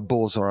 great, my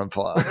balls are on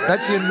fire."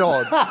 That's your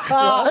nod,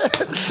 right?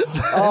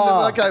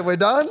 Okay, we're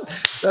done.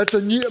 That's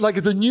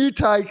it's a new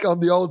take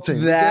on the old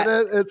team. That you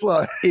get it? It's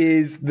like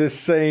is the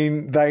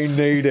scene they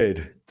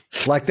needed.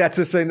 Like that's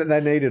a scene that they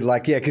needed.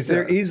 Like, yeah, because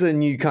there is a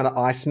new kind of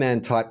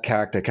Iceman type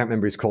character. I can't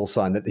remember his call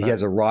sign that he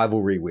has a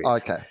rivalry with.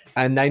 Okay.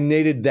 And they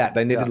needed that.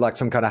 They needed like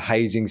some kind of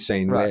hazing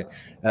scene where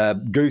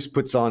Goose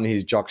puts on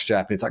his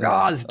jockstrap and it's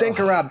like,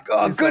 stinker up.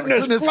 Oh,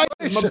 goodness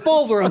gracious, my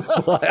balls are on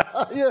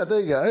fire. Yeah, there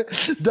you go.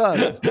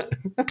 Done.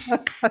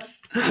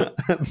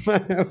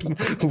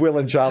 Will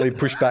and Charlie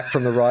push back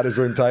from the writer's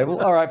room table.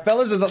 All right,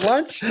 fellas, is it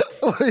lunch?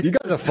 You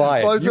guys are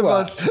fired. Both of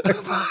us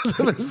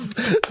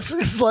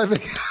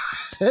slapping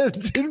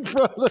hands in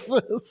front of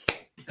us.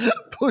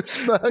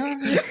 Push back.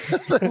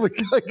 There we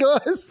go,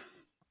 guys.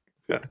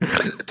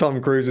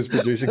 Tom Cruise's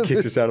producer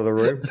kicks us out of the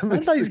room. How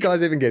do these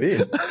guys even get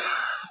in?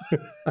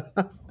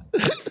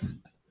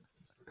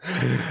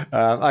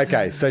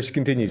 Okay, so she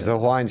continues. The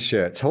Hawaiian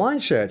shirts. Hawaiian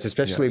shirts,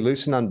 especially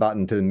loose and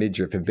unbuttoned to the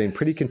midriff, have been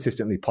pretty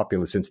consistently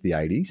popular since the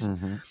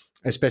 80s,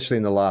 especially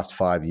in the last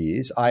 5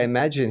 years. I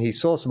imagine he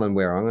saw someone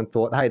wearing and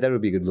thought, hey, that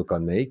would be a good look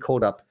on me. He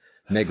called up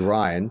Meg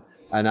Ryan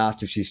and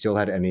asked if she still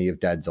had any of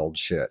Dad's old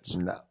shirts.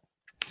 No.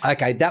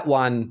 Okay, that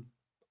one,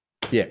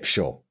 yeah,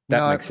 sure.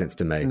 That makes sense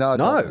to me. No.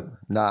 I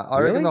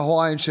Really? reckon the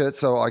Hawaiian shirt's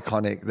so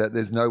iconic that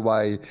there's no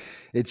way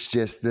it's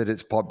just that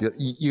it's popular.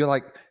 You're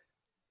like,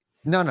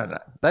 no.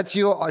 That's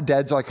your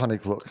dad's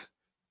iconic look.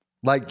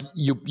 Like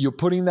you're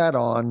putting that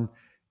on.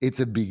 It's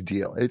a big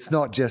deal. It's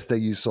not just that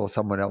you saw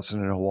someone else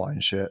in a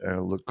Hawaiian shirt and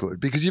it looked good,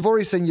 because you've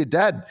already seen your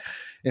dad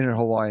in a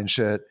Hawaiian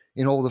shirt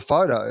in all the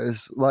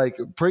photos. Like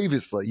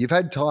previously, you've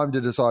had time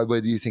to decide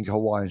whether you think a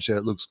Hawaiian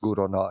shirt looks good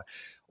or not.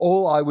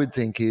 All I would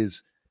think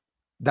is,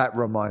 that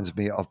reminds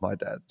me of my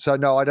dad. So,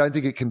 no, I don't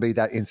think it can be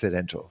that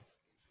incidental.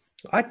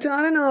 I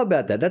don't know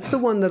about that. That's the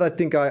one that I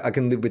think I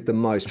can live with the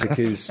most,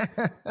 because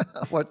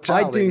What,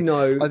 Charlie, I do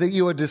know. I think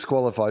you are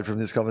disqualified from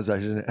this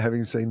conversation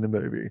having seen the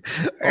movie.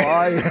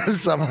 I,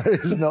 as someone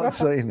who's not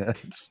seen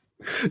it.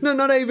 No,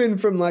 not even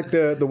from like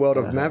the world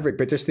of Maverick,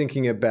 but just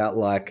thinking about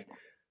like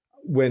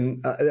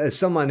when, as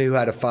someone who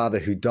had a father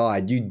who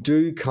died, you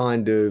do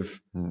kind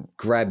of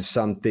grab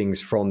some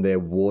things from their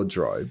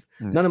wardrobe.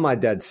 None of my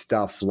dad's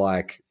stuff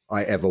like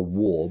I ever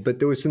wore, but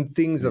there were some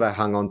things that I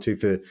hung on to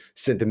for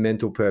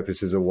sentimental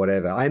purposes or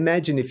whatever. I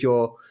imagine if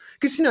you're,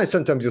 because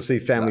sometimes you'll see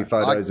family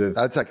photos of.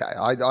 That's okay.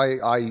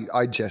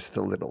 I jest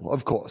a little,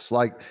 of course.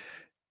 Like,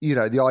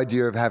 the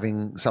idea of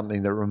having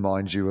something that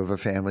reminds you of a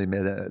family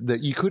member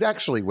that you could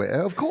actually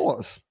wear, of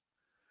course.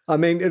 I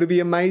mean, it'll be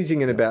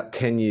amazing in about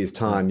 10 years'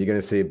 time. You're going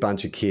to see a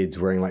bunch of kids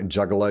wearing like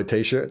Juggalo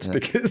T-shirts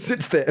because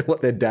it's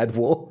what their dad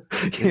wore,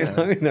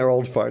 in their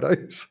old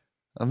photos.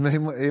 I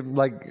mean,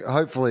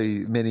 hopefully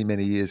many,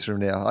 many years from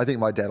now, I think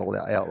my dad will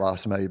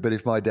outlast me. But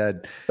if my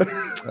dad,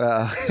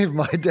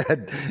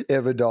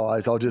 ever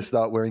dies, I'll just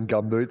start wearing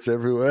gumboots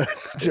everywhere,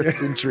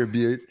 just in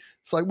tribute.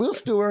 It's like, we're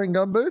still wearing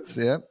gumboots,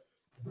 yeah.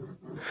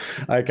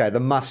 Okay, the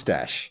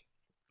mustache,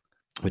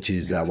 which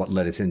is what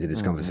led us into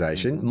this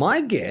conversation. My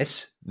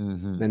guess,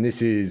 and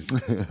this is,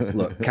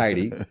 look,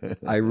 Katie,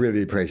 I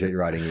really appreciate you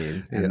writing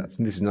in, and this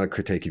is not a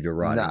critique of your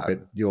writing, but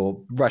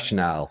your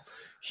rationale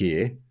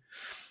here.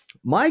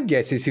 My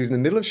guess is he was in the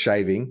middle of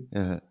shaving,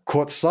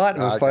 caught sight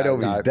of a photo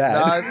of his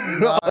dad.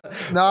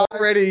 No.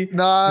 Already.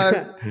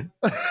 No.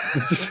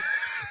 That's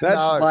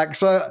like,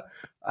 so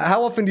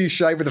how often do you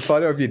shave with a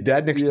photo of your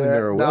dad next to the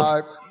mirror? Will?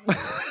 No.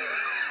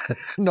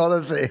 Not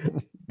a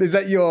thing. Is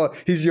that your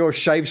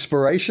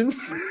shave-spiration?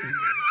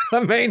 I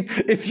mean,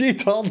 if you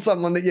told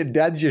someone that your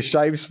dad's your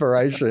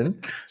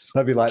shave-spiration,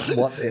 They'd be like,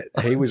 what?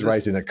 He was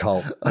raised in a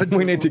cult.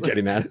 We need to get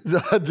him out.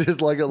 I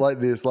just like it like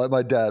this, like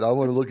my dad. I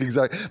want to look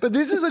exact. But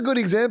this is a good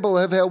example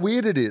of how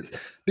weird it is.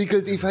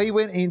 Because if he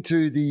went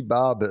into the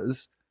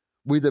barbers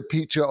with a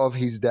picture of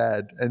his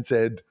dad and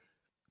said,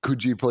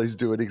 could you please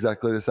do it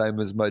exactly the same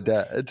as my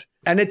dad?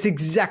 And it's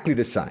exactly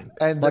the same.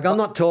 And like, I'm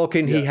not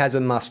talking he has a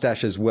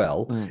mustache as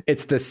well.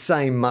 It's the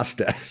same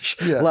mustache.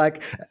 Yeah.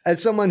 Like,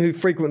 as someone who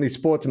frequently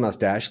sports a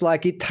mustache,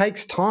 like, it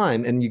takes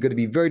time and you've got to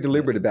be very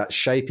deliberate about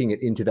shaping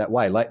it into that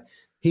way. Like,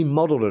 he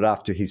modeled it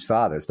after his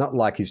father. It's not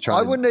like he's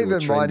trying I to wouldn't do a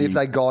even mind if trendy-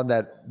 they gone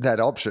that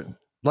option.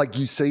 Like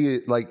you see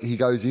it, like he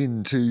goes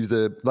into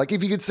the, like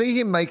if you could see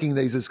him making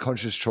these as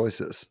conscious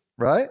choices,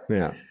 right?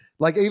 Yeah.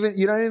 Like even,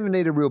 you don't even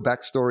need a real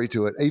backstory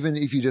to it. Even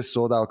if you just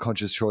saw they were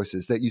conscious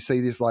choices, that you see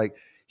this like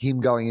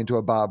him going into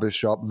a barber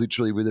shop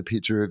literally with a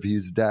picture of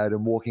his dad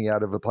and walking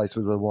out of a place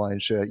with a Hawaiian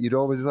shirt, you'd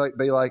always like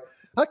be like,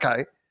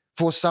 okay,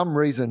 for some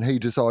reason he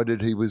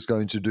decided he was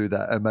going to do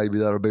that and maybe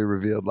that'll be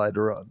revealed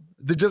later on.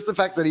 Just the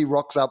fact that he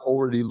rocks up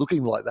already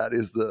looking like that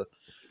is the...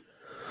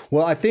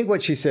 Well, I think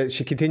what she said,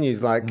 she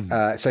continues like,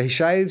 so he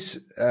shaves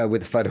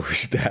with a photo of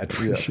his dad,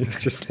 which is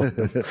just like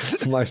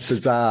the most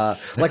bizarre.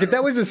 Like, if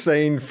that was a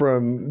scene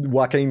from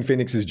Joaquin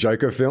Phoenix's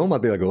Joker film,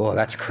 I'd be like, oh,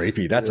 that's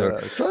creepy. That's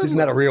isn't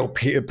that a real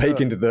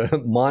peek into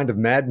the mind of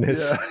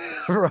madness?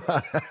 Yeah.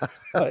 Right.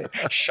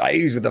 Like,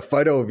 shaves with a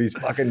photo of his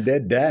fucking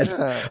dead dad.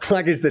 Yeah.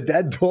 Like, is the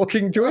dad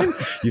talking to him?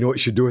 You know what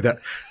you should do with that?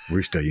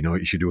 Rooster, you know what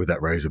you should do with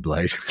that razor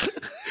blade?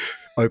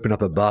 Open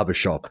up a barber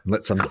shop and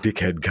let some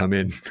dickhead come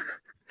in.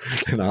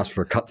 And ask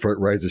for a cutthroat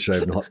razor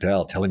shave and hot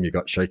towel. Tell him you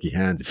got shaky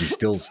hands. If he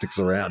still sticks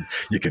around,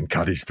 you can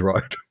cut his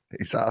throat.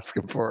 He's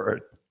asking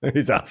for it.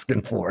 He's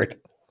asking for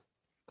it.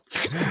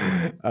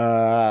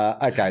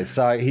 Okay,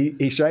 so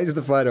he shaves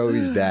the photo of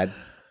his dad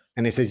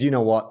and he says, you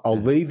know what? I'll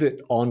leave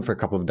it on for a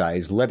couple of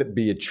days. Let it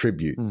be a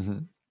tribute. Mm-hmm.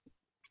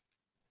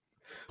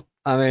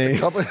 I mean,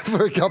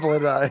 For a couple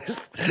of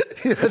days.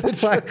 You know,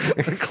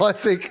 the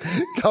classic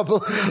couple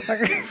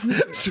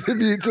of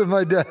tributes of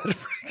my dad.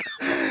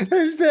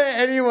 is there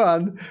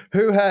anyone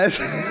who has,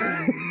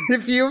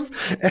 if you've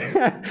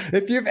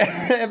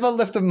ever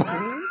left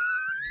a,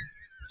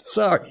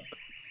 sorry.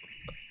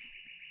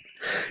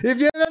 If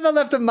you've ever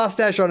left a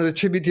mustache on as a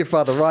tribute to your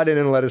father, write in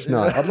and let us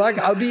know.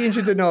 I'd be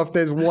interested to know if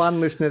there's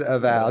one listener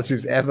of ours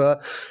who's ever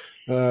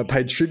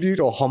paid tribute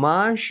or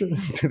homage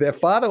to their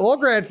father or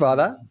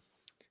grandfather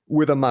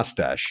with a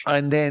mustache.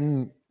 And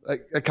then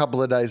a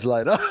couple of days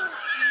later,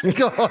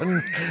 go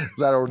on,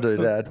 that'll do,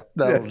 Dad.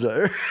 That'll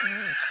do.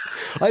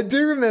 I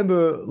do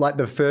remember like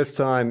the first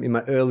time in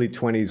my early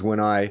 20s when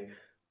I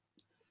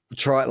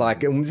tried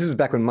and this is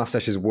back when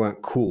mustaches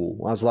weren't cool.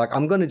 I was like,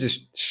 I'm going to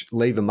just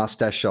leave a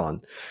mustache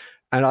on.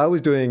 And I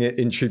was doing it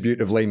in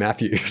tribute of Lee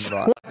Matthews.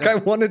 Right. Like I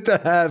wanted to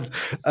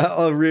have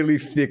a really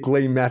thick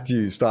Lee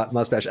Matthews type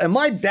mustache. And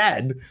my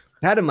dad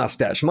had a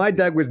mustache. My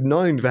dad was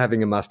known for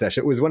having a mustache.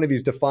 It was one of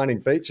his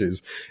defining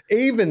features.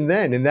 Even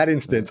then, in that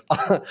instance,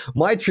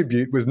 my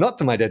tribute was not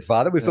to my dead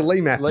father. It was to Lee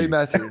Matthews. Lee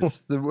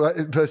Matthews,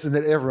 the person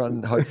that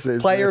everyone hopes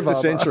is Player of the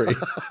father. century.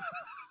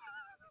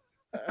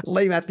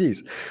 Lee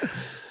Matthews.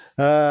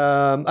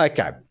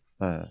 Okay.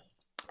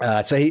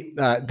 So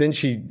then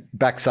she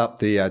backs up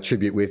the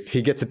tribute with,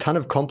 he gets a ton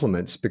of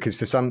compliments because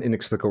for some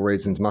inexplicable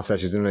reasons,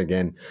 mustaches in it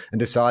again and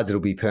decides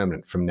it'll be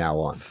permanent from now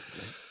on.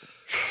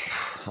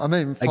 I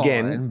mean, fine,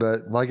 Again,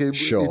 but like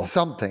sure. it's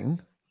something.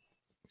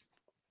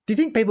 Do you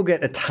think people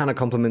get a ton of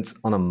compliments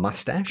on a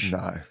mustache?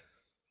 No.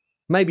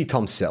 Maybe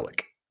Tom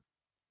Selleck.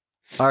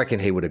 I reckon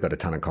he would have got a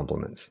ton of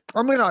compliments.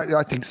 I mean,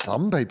 I think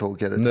some people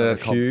get a ton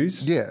Murph of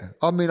Hughes. Yeah.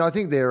 I mean, I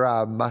think there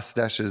are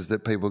mustaches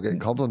that people get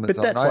compliments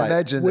But that's on. I like,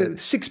 imagine with that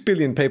 6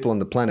 billion people on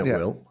the planet, Yeah.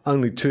 Will,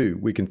 only 2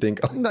 we can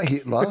think of. not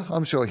Hitler.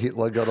 I'm sure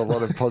Hitler got a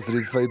lot of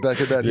positive feedback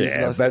about his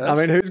Yeah, mustache. but I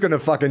mean, who's going to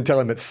fucking tell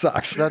him it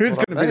sucks? That's Who's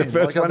what going I to be mean. the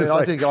first Like, one I mean, to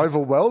say? I think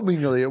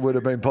overwhelmingly it would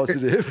have been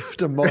positive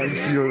to Mein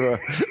Führer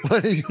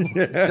when he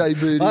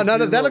debuted. Oh, his no,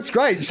 new that look. looks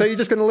great. So you're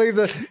just going to leave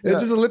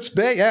just the lips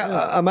bare?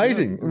 Yeah,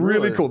 amazing. Yeah, really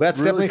really, cool. That's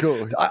really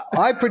definitely cool.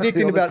 I predict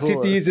in He'll be about 50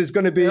 cooler. years there's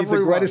going to be the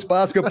Everyone. greatest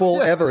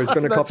basketball ever is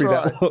going to That's copy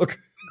right. that look.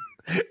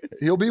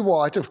 He'll be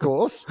white, of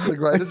course, the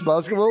greatest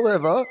basketball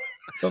ever.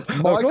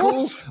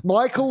 course.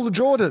 Michael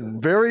Jordan,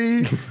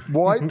 very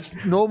white,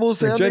 normal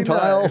sounding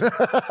Gentile.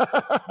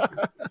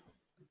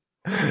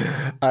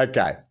 name.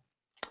 Okay.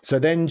 So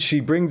then she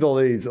brings all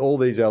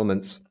these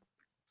elements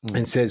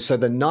and says, so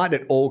the night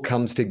it all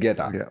comes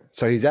together. Yeah.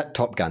 So he's at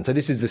Top Gun. So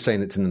this is the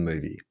scene that's in the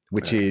movie,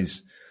 which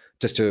is,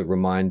 just to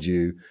remind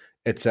you,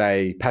 it's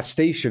a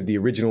pastiche of the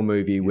original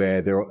movie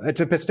where it's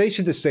a pastiche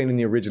of the scene in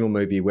the original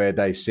movie where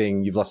they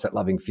sing "You've Lost That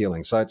Loving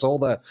Feeling." So it's all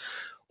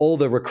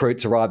the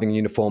recruits arriving in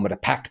uniform at a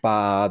packed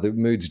bar. The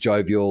mood's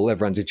jovial.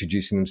 Everyone's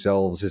introducing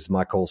themselves. This is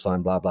my call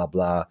sign. Blah blah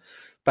blah.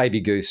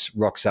 Baby Goose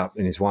rocks up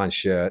in his wine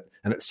shirt,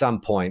 and at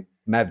some point,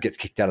 Mav gets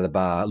kicked out of the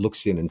bar,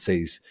 looks in, and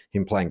sees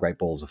him playing Great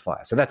Balls of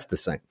Fire. So that's the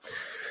scene.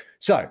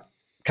 So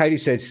Katie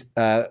says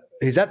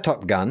he's at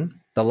Top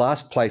Gun, the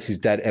last place his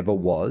dad ever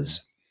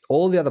was.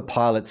 All the other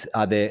pilots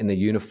are there in their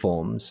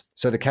uniforms,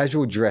 so the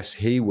casual dress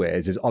he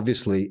wears is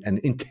obviously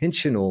an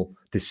intentional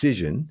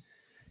decision.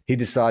 He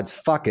decides,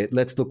 fuck it,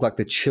 let's look like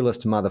the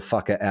chillest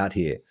motherfucker out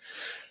here.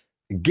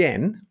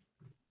 Again,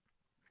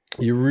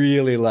 you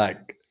really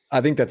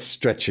I think that's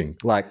stretching.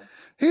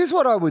 Here's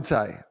what I would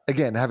say,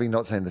 again, having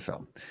not seen the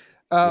film.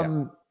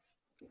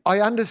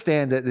 I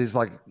understand that there's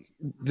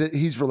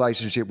his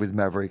relationship with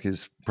Maverick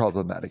is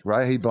problematic,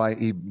 right? He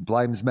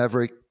blames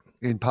Maverick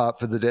in part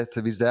for the death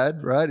of his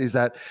dad, right? Is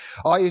that,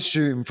 I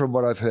assume from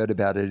what I've heard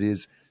about it,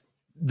 is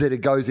that it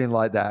goes in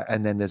like that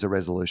and then there's a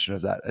resolution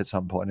of that at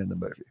some point in the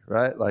movie,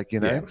 right?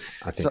 Yeah,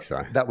 I think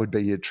so. That would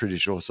be your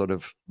traditional sort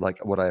of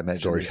what I imagine.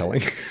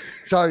 Storytelling.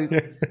 So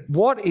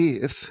what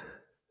if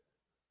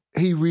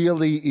he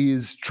really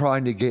is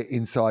trying to get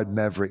inside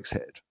Maverick's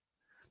head?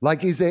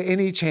 Is there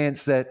any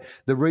chance that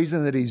the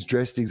reason that he's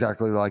dressed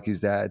exactly like his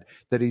dad,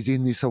 that he's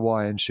in this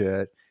Hawaiian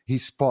shirt, he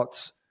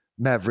spots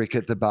Maverick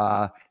at the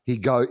bar, he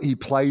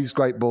plays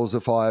Great Balls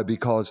of Fire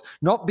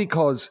not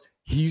because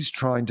he's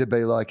trying to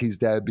be like his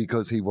dad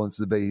because he wants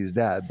to be his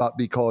dad, but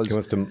because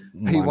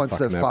he wants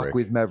to fuck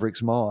with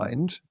Maverick's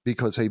mind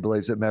because he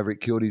believes that Maverick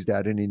killed his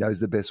dad and he knows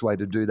the best way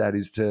to do that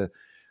is to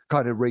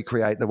kind of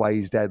recreate the way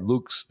his dad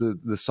looks,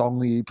 the song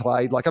that he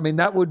played.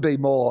 That would be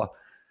more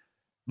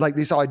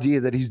this idea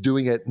that he's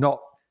doing it not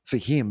for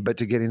him, but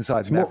to get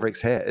inside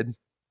Maverick's head.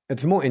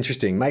 It's more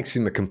interesting. Makes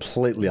him a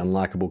completely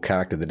unlikable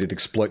character that he'd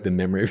exploit the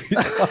memory of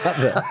his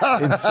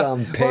father in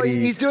some petty... Well,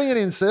 he's doing it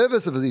in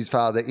service of his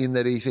father in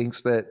that he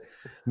thinks that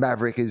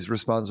Maverick is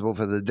responsible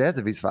for the death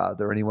of his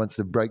father and he wants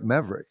to break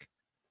Maverick.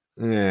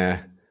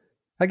 Yeah,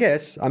 I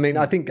guess. I mean,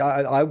 I think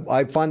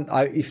I find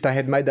if they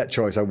had made that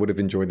choice, I would have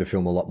enjoyed the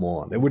film a lot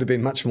more. It would have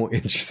been much more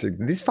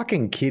interesting. This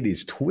fucking kid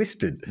is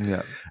twisted.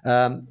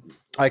 Yeah.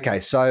 Okay,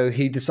 so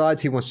he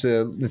decides he wants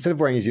to, instead of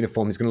wearing his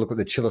uniform, he's going to look like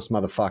the chillest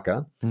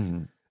motherfucker.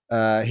 Mm.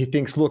 He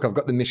thinks, look, I've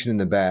got the mission in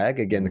the bag.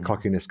 Again, the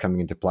cockiness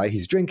coming into play.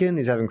 He's drinking,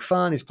 he's having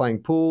fun, he's playing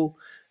pool.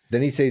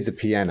 Then he sees a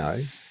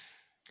piano,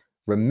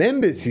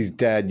 remembers his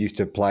dad used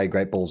to play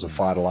Great Balls of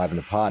Fire to liven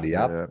a party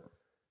up. Yeah.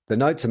 The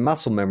note's a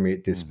muscle memory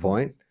at this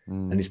point,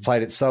 and he's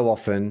played it so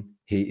often,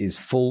 he is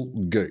full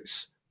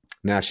goose.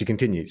 Now she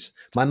continues.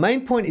 My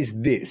main point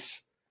is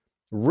this.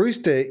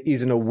 Rooster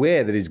isn't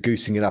aware that he's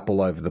goosing it up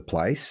all over the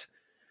place.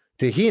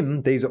 To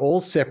him, these are all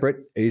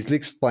separate, easily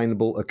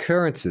explainable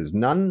occurrences.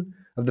 None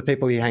of the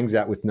people he hangs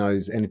out with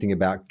knows anything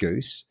about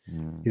Goose.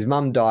 His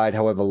mum died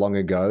however long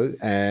ago,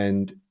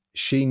 and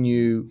she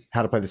knew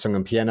how to play the song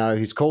on piano.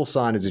 His call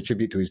sign is a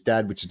tribute to his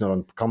dad, which is not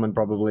uncommon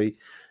probably,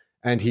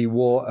 and he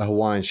wore a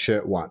Hawaiian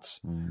shirt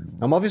once.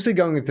 I'm obviously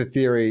going with the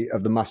theory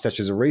of the mustache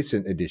as a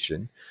recent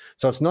addition,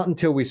 so it's not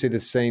until we see the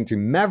scene through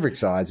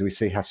Maverick's eyes we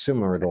see how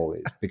similar it all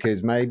is,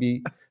 because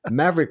maybe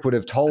Maverick would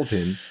have told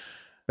him,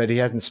 but he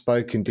hasn't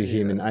spoken to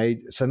him in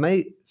ages. So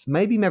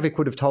maybe Maverick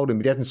would have told him,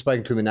 but he hasn't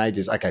spoken to him in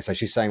ages. Okay, so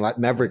she's saying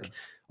Maverick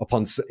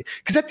because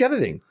that's the other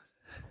thing.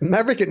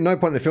 Maverick at no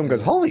point in the film goes,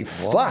 holy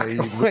fuck.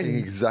 You're looking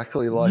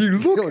exactly like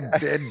your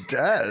dead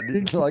dad.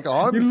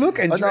 You look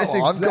and dress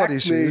exactly. I've got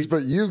issues,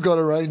 but you've got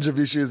a range of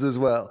issues as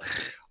well.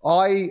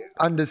 I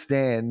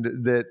understand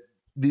that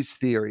this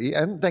theory,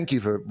 and thank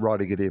you for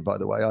writing it in, by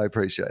the way. I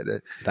appreciate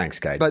it. Thanks,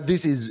 Kate. But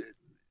this is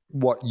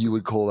what you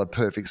would call a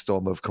perfect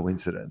storm of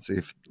coincidence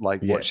if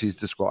what she's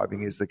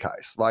describing is the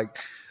case.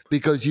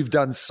 Because you've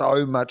done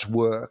so much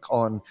work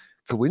on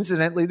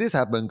coincidentally this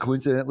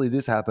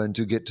happened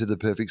to get to the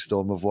perfect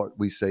storm of what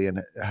we see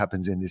and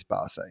happens in this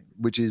bar scene,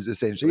 which is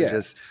essentially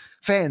just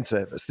fan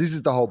service. This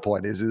is the whole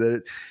point, is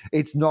that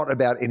it's not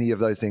about any of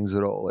those things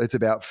at all. It's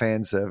about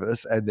fan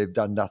service, and they've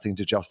done nothing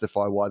to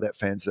justify why that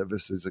fan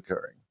service is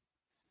occurring.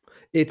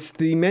 It's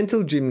the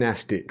mental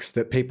gymnastics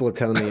that people are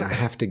telling me I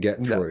have to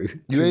get through.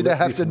 You either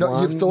have to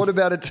not, you've thought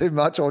about it too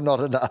much or not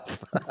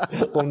enough.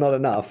 Or not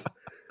enough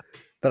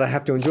that I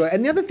have to enjoy.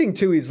 And the other thing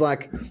too is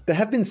there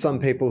have been some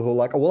people who are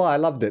like, oh, well, I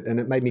loved it and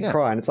it made me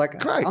cry. And it's like,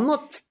 great. I'm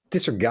not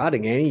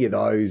disregarding any of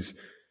those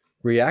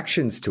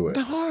reactions to it.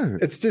 No.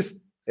 It's just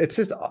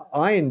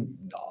I am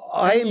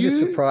just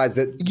surprised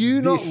that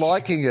you not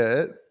liking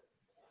it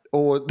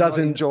or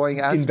doesn't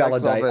enjoying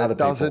aspects of it other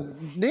people.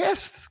 Doesn't.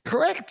 Yes,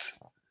 correct.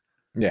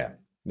 Yeah.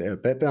 Yeah,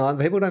 but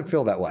people don't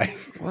feel that way.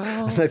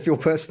 Well, they feel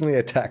personally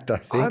attacked, I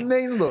think. I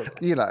mean,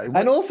 look,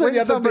 and also the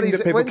other thing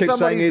that people keep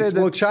saying is,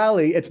 well,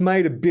 Charlie, it's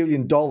made $1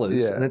 billion.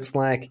 Yeah. And it's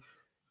like,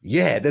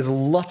 yeah, there's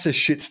lots of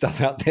shit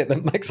stuff out there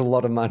that makes a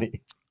lot of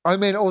money. I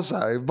mean,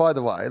 also, by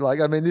the way,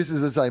 this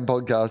is the same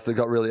podcast that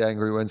got really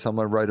angry when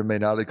someone wrote a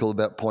mean article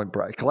about Point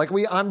Break.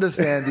 We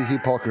understand the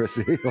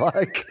hypocrisy.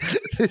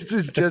 This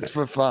is just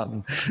for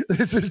fun.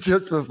 This is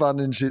just for fun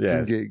and shits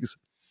and gigs.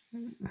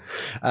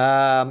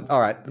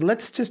 All right,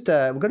 let's just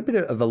we've got a bit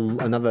of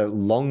another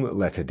long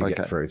letter to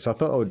get through, so I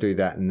thought I would do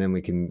that and then we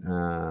can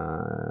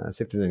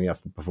see if there's anything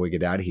else before we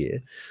get out of here.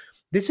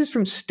 This is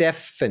from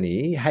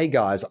Stephanie. Hey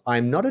guys,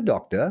 I'm not a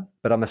doctor,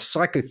 but I'm a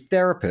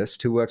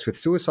psychotherapist who works with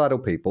suicidal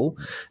people,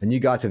 and you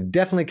guys have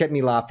definitely kept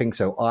me laughing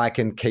so I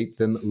can keep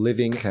them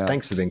living. Counts.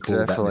 Thanks for being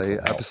cool. Definitely,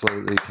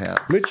 absolutely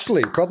counts.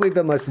 Literally, probably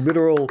the most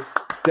literal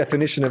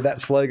definition of that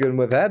slogan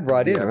we've had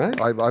right in, right?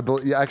 I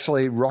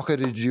actually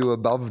rocketed you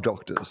above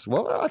doctors.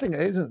 Well, I think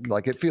it isn't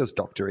like it feels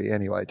doctory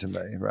anyway to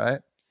me,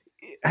 right?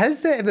 Has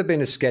there ever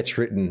been a sketch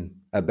written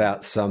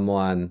about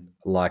someone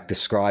like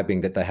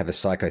describing that they have a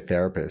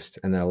psychotherapist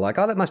and they're like,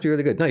 oh, that must be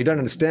really good? No, you don't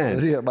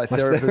understand. Yeah, my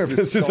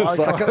therapist is a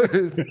psycho.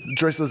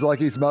 Dresses like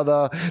his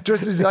mother,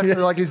 dresses exactly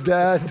like his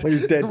dad.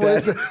 His dead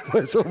dad.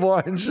 Wears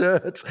Hawaiian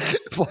shirts,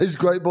 plays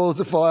Great Balls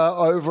of Fire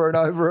over and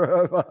over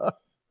and over.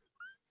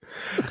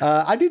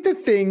 I did the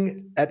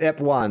thing at Ep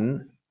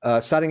 1,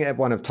 starting at Ep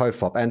 1 of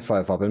TOEFOP and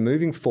FOFOP and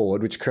moving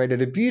forward, which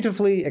created a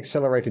beautifully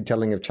accelerated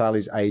telling of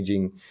Charlie's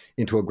aging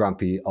into a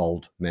grumpy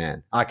old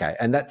man. Okay,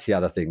 and that's the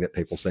other thing that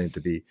people seem to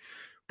be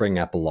bringing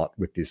up a lot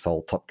with this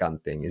whole Top Gun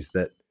thing is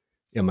that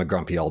I'm a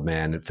grumpy old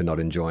man for not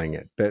enjoying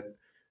it. But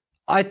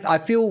I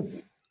feel,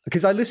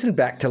 because I listened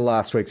back to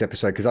last week's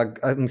episode because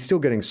I'm still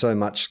getting so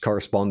much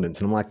correspondence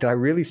and I'm like, did I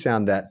really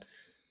sound that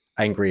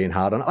angry and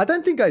hard on? I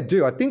don't think I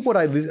do. I think what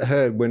I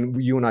heard when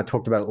you and I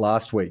talked about it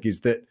last week is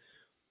that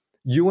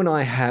you and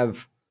I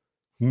have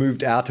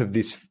moved out of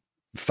this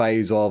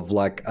phase of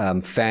like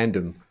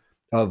fandom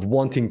of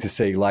wanting to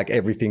see like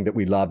everything that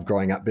we loved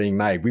growing up being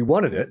made. We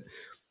wanted it.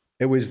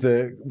 It was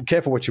the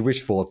careful what you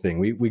wish for thing.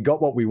 We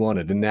got what we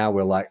wanted, and now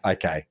we're like,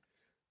 okay,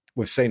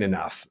 we've seen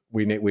enough.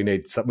 We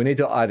need something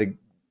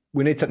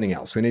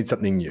else. We need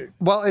something new.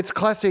 Well, it's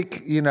classic.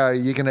 You know,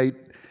 you can eat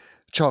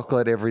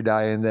chocolate every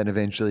day, and then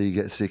eventually you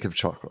get sick of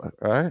chocolate,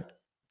 right?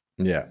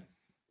 Yeah,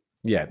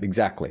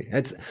 exactly.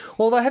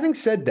 Although having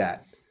said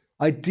that,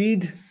 I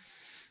did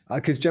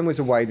because Jen was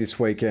away this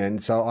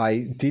weekend, so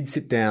I did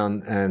sit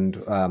down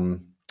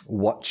and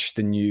watch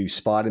the new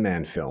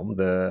Spider-Man film.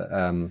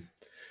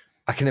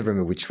 I can never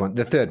remember which one.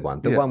 The third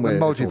one. The one where the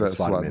multiverse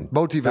one.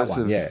 Multiverse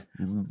of... Yeah.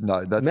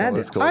 No, that's not what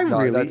it's called. I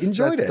really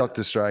enjoyed it.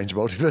 Doctor Strange,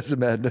 Multiverse of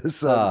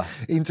Madness.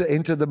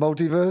 Into the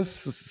multiverse,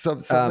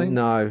 something?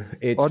 No.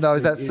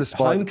 That's the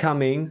Spider...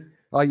 Homecoming.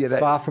 Oh, yeah.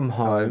 Far From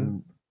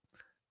Home.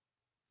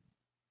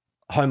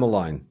 Home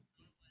Alone.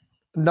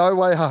 No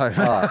Way Home.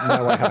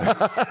 No Way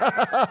Home.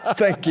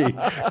 Thank you.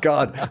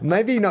 God,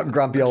 maybe not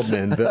grumpy old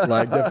men, but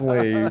like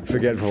definitely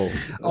forgetful.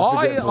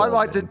 I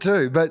liked it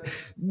too, but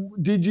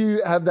did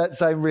you have that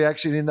same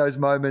reaction in those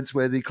moments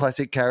where the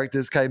classic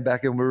characters came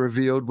back and were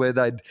revealed where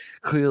they'd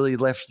clearly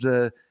left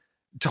the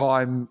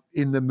time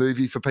in the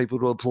movie for people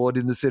to applaud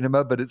in the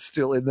cinema, but it's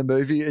still in the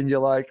movie, and you're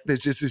like, there's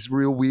just this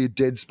real weird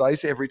dead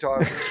space every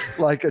time,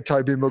 like a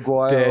Tobey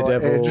Maguire or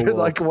Andrew,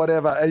 like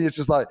whatever, and it's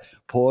just like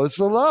pause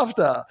for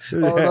laughter,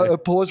 or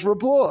pause for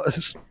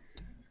applause.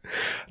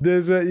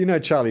 There's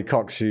Charlie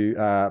Cox who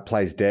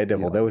plays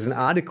Daredevil. Yes. There was an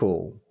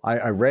article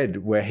I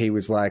read where he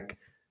was like,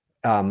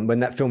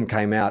 when that film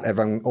came out,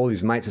 all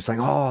his mates were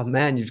saying, "Oh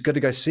man, you've got to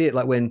go see it!"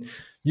 Like when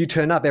you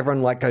turn up,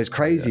 everyone like goes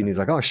crazy, and he's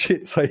like, "Oh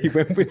shit!" So he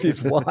went with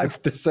his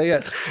wife to see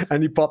it,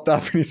 and he popped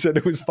up and he said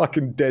it was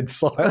fucking dead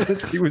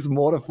silence. He was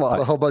mortified.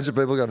 A whole bunch of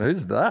people going,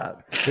 "Who's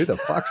that? Who the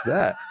fuck's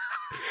that?"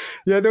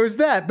 Yeah, there was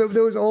that, but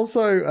there was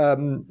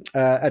also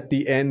at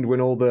the end when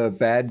all the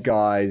bad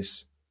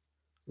guys,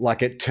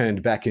 like it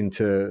turned back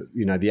into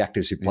the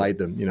actors who played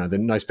them. The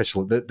no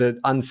special, the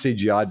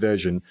un-CGI'd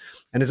version,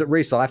 and is it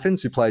Rhys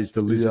Ifans who plays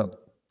the lizard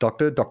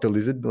Dr.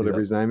 Lizard, whatever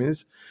his name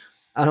is,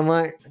 and I'm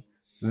like.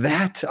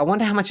 I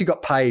wonder how much he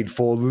got paid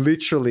for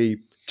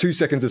literally 2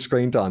 seconds of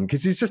screen time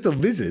because he's just a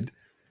lizard.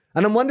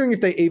 And I'm wondering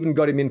if they even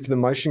got him in for the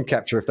motion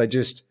capture, if they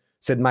just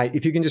said, mate,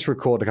 if you can just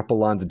record a couple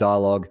of lines of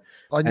dialogue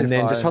and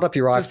then just hold up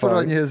your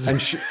iPhone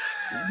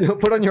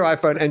and put on your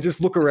iPhone and just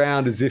look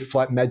around as if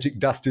like magic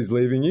dust is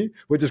leaving you.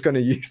 We're just going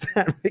to use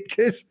that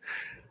because,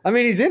 I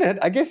mean, he's in it.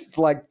 I guess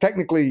like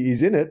technically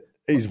he's in it.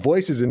 His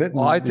voice is in it.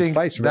 I think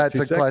that's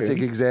a classic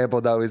example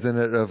though, isn't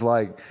it, of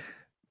like,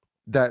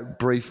 that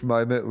brief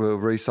moment where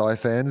Rhys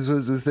Ifans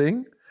was the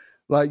thing.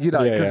 Like,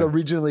 because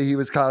originally he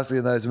was casting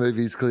in those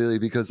movies clearly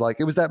because like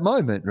it was that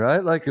moment,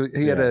 right? Like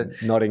he had a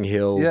Notting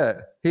Hill. Yeah.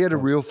 He had a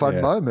real fun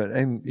moment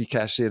and he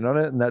cashed in on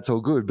it and that's all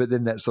good. But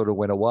then that sort of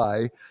went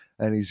away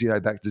and he's,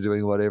 back to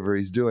doing whatever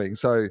he's doing.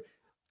 So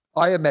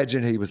I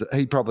imagine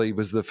he probably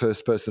was the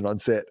first person on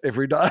set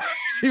every day.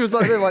 He was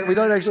like, we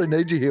don't actually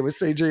need you here with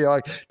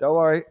CGI. Don't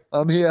worry.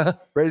 I'm here,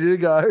 ready to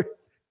go.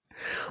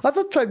 I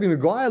thought Tobey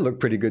Maguire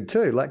looked pretty good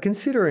too. Like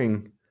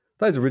considering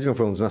those original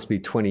films must be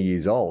 20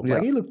 years old.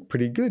 Like he looked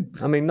pretty good.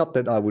 I mean, not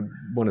that I would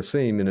want to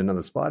see him in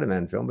another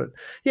Spider-Man film, but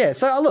yeah.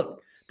 So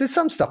look, there's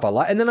some stuff I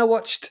like. And then I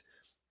watched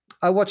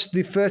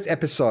the first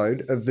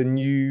episode of the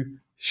new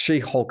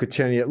She-Hulk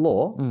Attorney at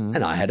Law,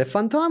 and I had a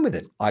fun time with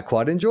it. I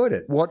quite enjoyed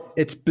it.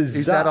 It's bizarre.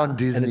 Is that on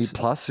Disney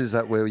Plus? Is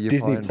that where you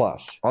Disney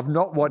Plus? I've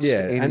not watched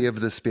any of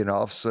the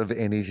spin-offs of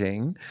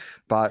anything,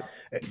 but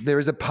there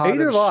is a part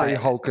of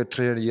She-Hulk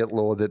Attorney at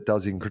Law that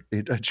does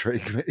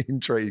intrigue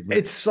me.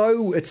 It's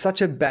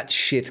such a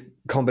batshit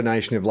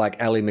combination of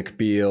like Ally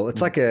McBeal.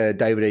 It's like a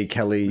David E.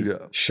 Kelly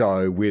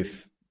show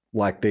with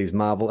like these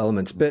Marvel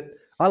elements, but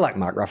I like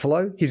Mark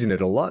Ruffalo. He's in it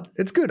a lot.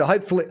 It's good.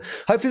 Hopefully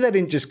they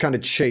didn't just kind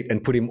of cheat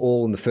and put him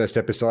all in the first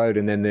episode,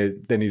 and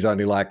then he's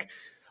only like,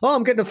 "Oh,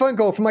 I'm getting a phone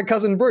call from my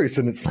cousin Bruce,"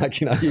 and it's like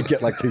you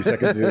get like 2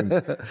 seconds of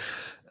him.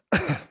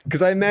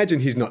 Because I imagine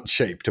he's not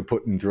cheap to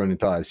put in through an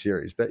entire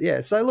series. But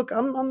yeah, so look,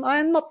 I'm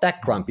not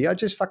that grumpy. I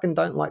just fucking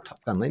don't like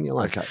Top Gun. Leave me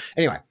alone. Okay.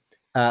 Anyway,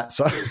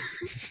 so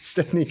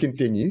Stephanie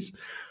continues.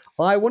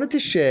 I wanted to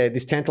share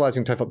this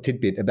tantalizing TOEFOP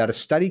tidbit about a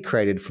study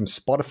created from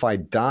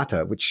Spotify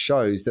data, which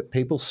shows that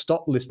people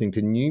stop listening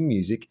to new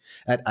music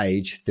at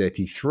age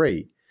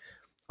 33.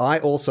 I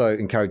also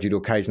encourage you to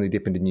occasionally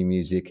dip into new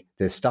music.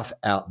 There's stuff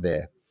out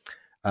there.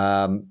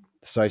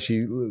 So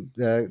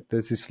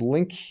there's this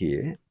link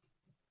here.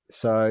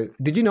 So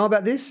did you know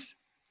about this?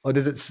 Or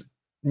does it?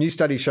 New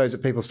study shows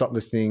that people stop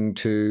listening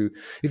to,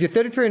 if you're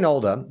 33 and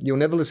older, you'll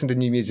never listen to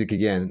new music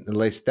again. At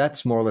least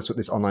that's more or less what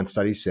this online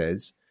study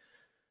says.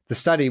 The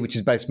study, which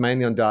is based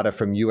mainly on data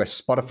from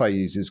US Spotify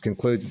users,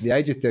 concludes that the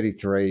age of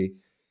 33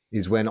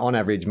 is when, on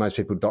average, most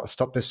people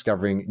stop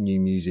discovering new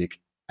music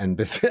and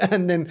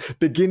then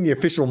begin the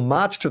official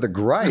march to the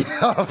grave.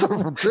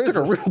 Took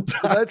a real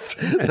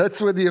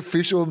that's when the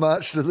official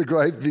march to the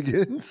grave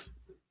begins.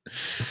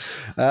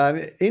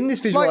 In this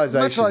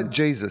visualization, much like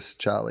Jesus,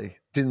 Charlie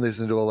didn't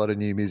listen to a lot of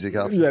new music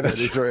after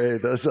 33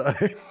 either. So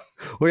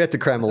we had to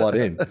cram a lot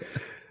in.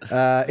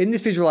 In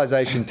this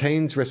visualization,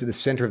 teens rest at the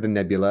center of the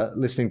nebula,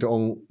 listening to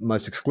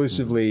almost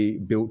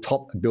exclusively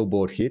top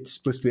Billboard hits,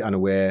 blissfully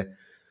unaware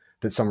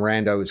that some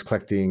rando is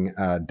collecting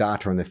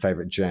data on their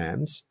favorite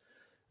jams.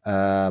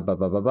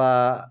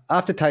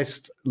 After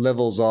taste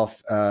levels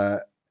off,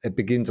 it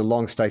begins a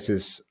long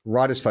stasis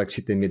right as folks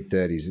hit their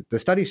mid-30s. The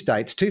study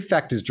states 2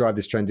 factors drive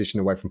this transition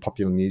away from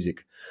popular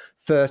music.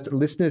 First,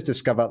 listeners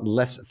discover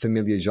less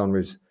familiar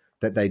genres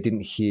that they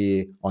didn't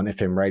hear on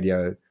FM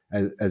radio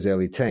as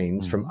early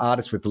teens from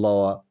artists with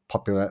lower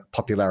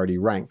popularity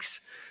ranks.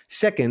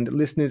 Second,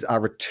 listeners are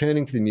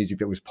returning to the music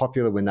that was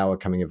popular when they were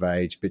coming of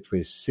age, but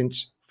was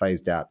since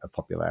phased out of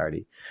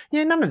popularity.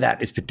 Yeah, none of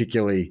that is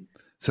particularly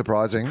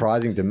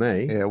surprising to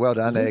me. Yeah, well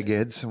done,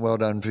 eggheads. Well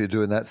done for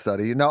doing that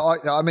study. No,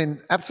 I mean,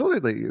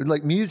 absolutely.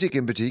 Like music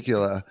in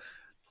particular,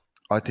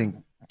 I think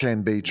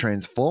can be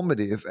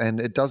transformative,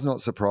 and it does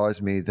not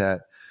surprise me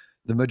that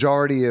the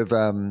majority of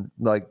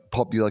like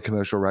popular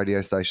commercial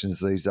radio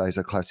stations these days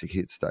are classic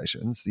hit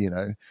stations, you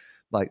know,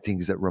 like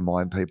things that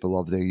remind people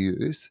of their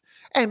youth.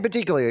 And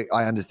particularly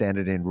I understand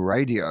it in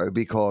radio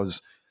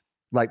because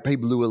like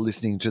people who are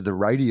listening to the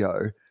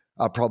radio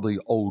are probably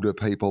older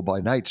people by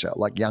nature.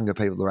 Like younger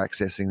people are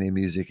accessing their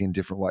music in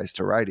different ways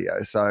to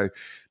radio. So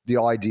the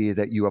idea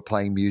that you are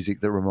playing music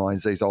that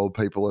reminds these old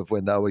people of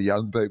when they were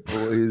young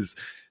people is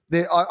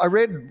there. I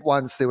read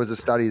once there was a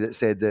study that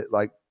said that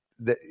like,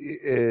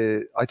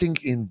 I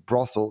think in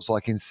brothels,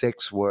 like in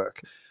sex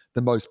work,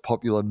 the most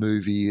popular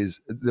movie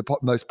is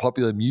most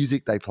popular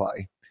music they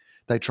play.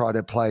 They try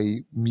to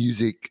play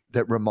music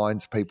that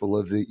reminds people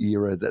of the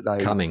era that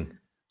they coming.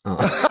 Oh.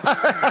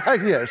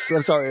 Yes,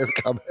 I'm sorry, of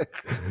coming.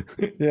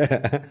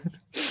 Yeah,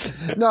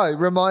 no, it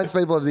reminds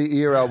people of the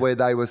era where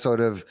they were sort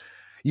of,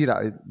 you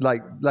know,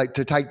 like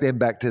to take them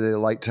back to their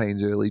late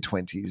teens, early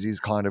 20s is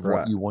kind of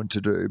what you want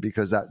to do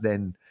because that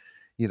then,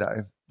 you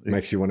know.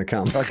 Makes you want to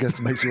come. I guess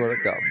it makes you want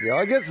to come. Yeah,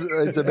 I guess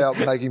it's about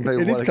making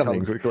people want to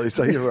come quickly.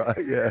 So you're right.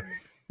 Yeah.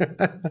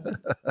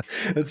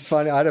 It's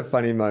funny. I had a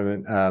funny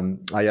moment.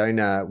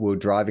 Iona, we were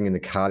driving in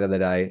the car the other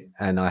day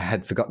and I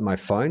had forgotten my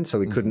phone. So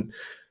we couldn't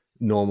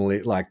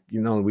normally, like,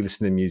 you know, we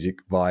listen to music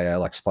via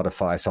like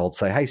Spotify. So I'll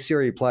say, hey,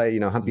 Siri, play,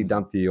 you know, Humpty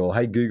Dumpty, or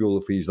hey, Google,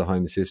 if we use the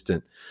Home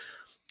Assistant.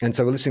 And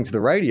so we're listening to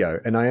the radio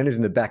and Iona's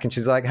in the back and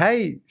she's like,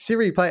 hey,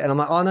 Siri, play. And I'm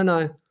like, oh,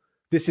 no,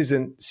 this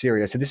isn't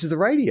Siri. I said, this is the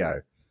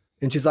radio.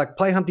 And she's like,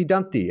 play Humpty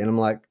Dumpty. And I'm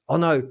like, oh,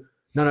 no,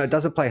 it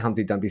doesn't play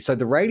Humpty Dumpty. So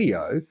the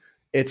radio,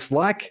 it's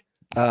like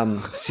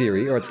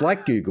Siri or it's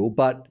like Google,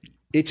 but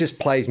it just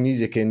plays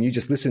music and you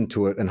just listen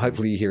to it and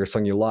hopefully you hear a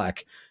song you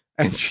like.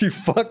 And she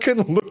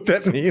fucking looked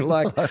at me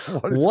like,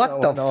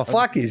 what the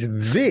fuck is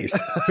this?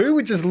 Who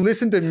would just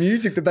listen to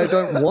music that they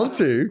don't want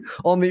to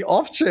on the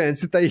off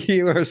chance that they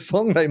hear a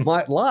song they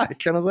might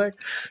like? And I was like,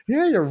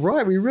 yeah, you're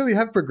right. We really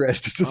have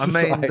progressed as a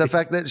society. I mean, the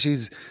fact that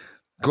she's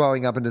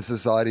growing up in a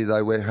society,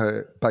 though, where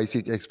her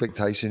basic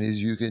expectation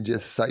is you can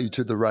just say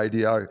to the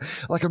radio,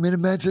 like, I mean,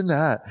 imagine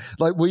that.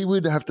 Like, we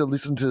would have to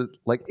listen to,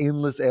 like,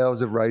 endless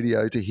hours of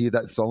radio to hear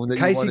that song that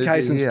Casey you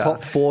wanted to hear.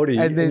 Top 40,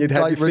 and then you'd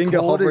have your finger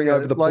hovering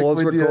over the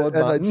pause record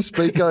button. And they'd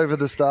speak over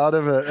the start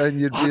of it, and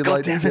you'd be,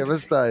 like,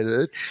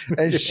 devastated.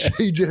 And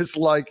she just,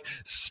 like,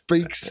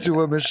 speaks to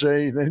a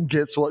machine and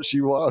gets what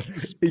she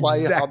wants.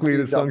 Exactly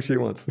the song she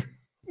wants.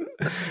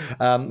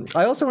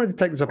 I also wanted to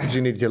take this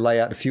opportunity to lay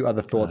out a few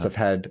other thoughts I've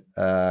had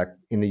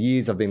in the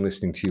years I've been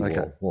listening to you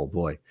all. Oh,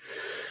 boy.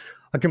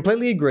 I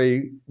completely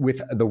agree with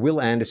the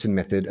Will Anderson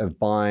method of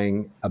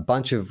buying a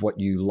bunch of what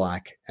you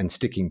like and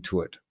sticking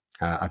to it.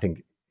 I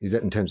think, is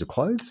that in terms of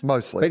clothes?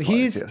 Mostly but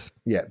clothes, yes.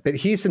 Yeah, but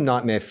here's some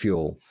nightmare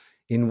fuel.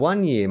 In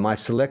 1 year, my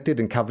selected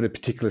and coveted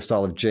particular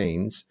style of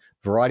jeans,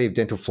 variety of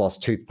dental floss,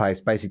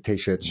 toothpaste, basic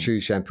T-shirts,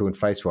 shoes, shampoo, and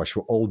face wash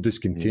were all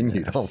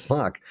discontinued. Yes. Oh,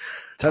 fuck.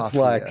 That's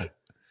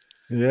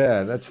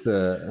Yeah, that's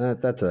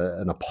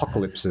an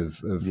apocalypse of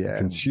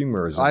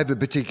consumerism. I have a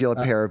particular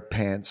pair of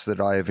pants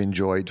that I have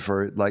enjoyed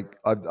for, like,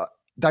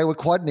 they were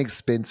quite an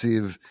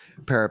expensive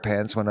pair of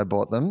pants when I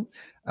bought them,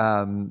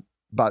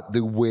 But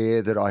the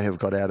wear that I have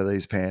got out of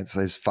these pants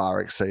has far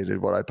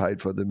exceeded what I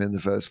paid for them in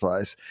the first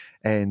place.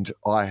 And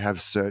I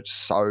have searched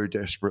so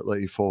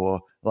desperately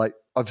for, like,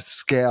 I've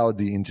scoured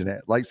the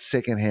internet, like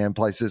secondhand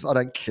places. I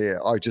don't care.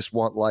 I just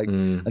want like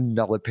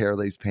another pair of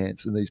these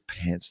pants, and these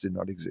pants do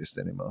not exist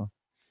anymore.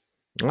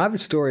 I have a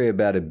story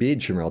about a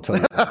beard trimmer. I'll tell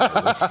you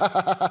about.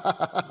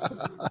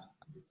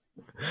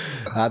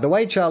 The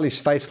way Charlie's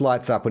face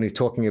lights up when he's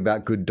talking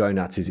about good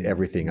donuts is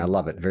everything. I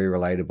love it. Very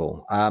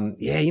relatable.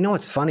 Yeah, you know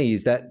what's funny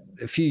is that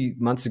a few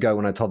months ago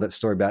when I told that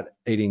story about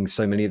eating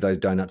so many of those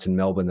donuts in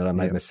Melbourne that I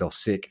made myself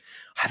sick,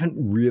 I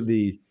haven't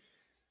really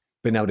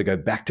been able to go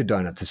back to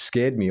donuts. It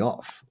scared me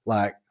off.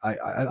 Like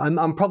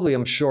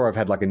I'm sure I've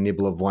had like a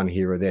nibble of one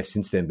here or there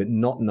since then, but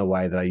not in the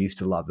way that I used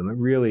to love them. It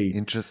really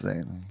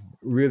interesting.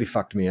 Really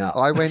fucked me up.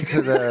 I went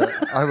to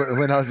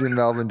when I was in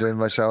Melbourne doing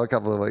my show a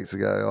couple of weeks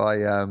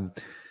ago.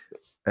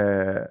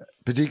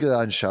 Particularly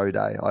on show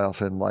day, I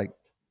often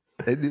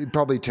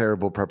probably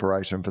terrible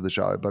preparation for the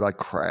show, but I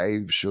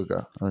crave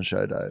sugar on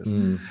show days.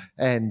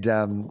 And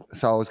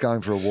so I was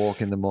going for a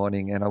walk in the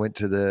morning, and I went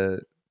to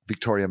the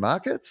Victoria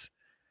Markets,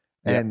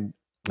 and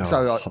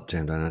hot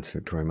jam donuts,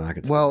 Victoria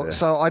Markets. Well,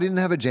 so I didn't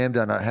have a jam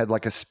donut. I had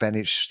like a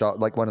Spanish style,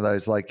 like one of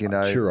those, like, you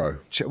know, churro.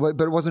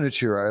 But it wasn't a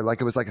churro. Like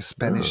it was like a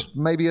Spanish,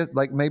 maybe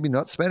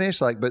not Spanish,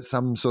 but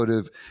some sort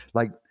of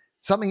like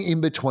something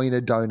in between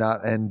a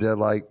donut and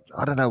like,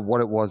 I don't know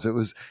what it was.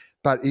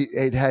 But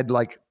it had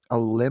like a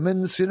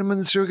lemon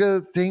cinnamon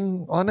sugar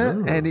thing on it,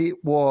 and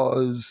it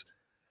was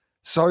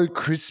so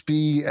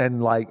crispy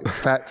and like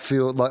fat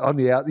filled, like on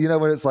the out. You know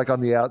when it's like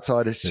on the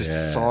outside, it's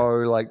just so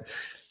like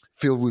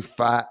filled with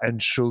fat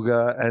and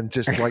sugar and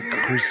just like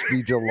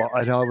crispy delight.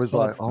 And I was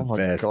like, oh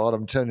my God,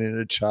 I'm turning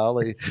into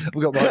Charlie.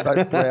 I've got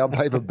my brown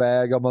paper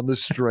bag. I'm on the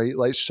street,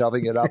 like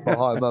shoving it up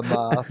behind my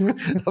mask.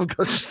 I've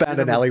got found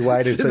an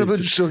alleyway to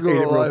cinnamon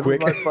sugar all over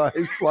my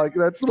face. Like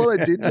that's what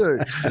I did do.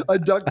 I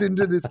ducked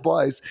into this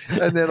place,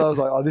 and then I was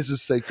like, oh, this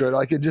is secret.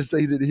 I can just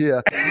eat it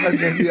here. And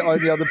then the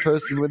only other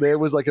person there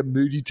was like a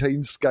moody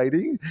teen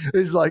skating.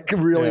 Who's like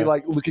really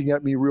like looking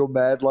at me real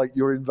mad, like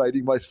you're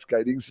invading my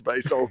skating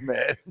space, old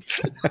man.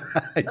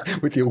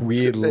 With your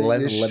weird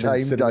lemon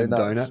cinnamon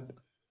donut.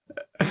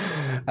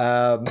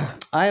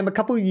 I am a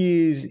couple of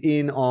years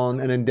in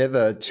on an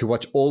endeavour to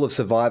watch all of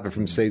Survivor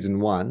from season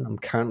 1. I'm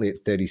currently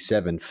at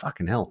 37.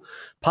 Fucking hell.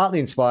 Partly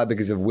inspired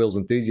because of Will's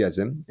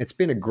enthusiasm. It's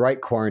been a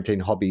great quarantine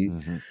hobby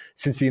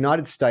since the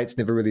United States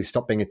never really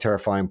stopped being a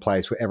terrifying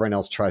place where everyone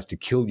else tries to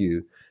kill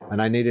you,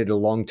 and I needed a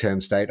long-term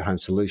stay-at-home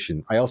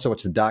solution. I also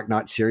watched the Dark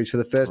Knight series for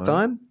the first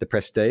time, The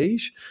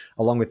Prestige,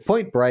 along with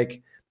Point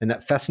Break, and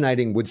that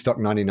fascinating Woodstock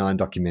 99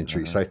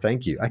 documentary. So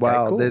thank you. Okay,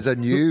 cool. There's a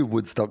new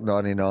Woodstock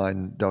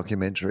 99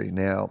 documentary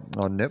now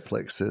on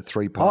Netflix, a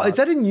 3-part. Oh, is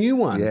that a new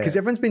one? Because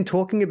everyone's been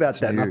talking about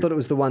that, and I thought it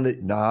was the one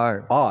that...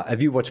 No. Oh, have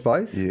you watched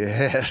both?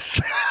 Yes.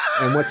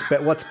 And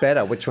what's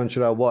better? Which one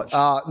should I watch?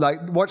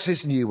 Watch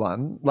this new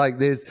one. Like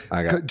there's...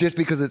 Just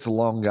because it's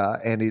longer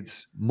and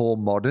it's more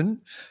modern.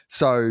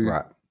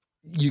 So...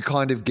 You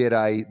kind of get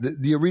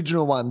the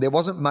original one. There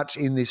wasn't much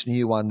in this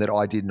new one that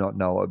I did not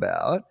know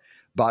about,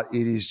 but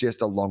it is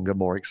just a longer,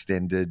 more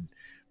extended.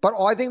 But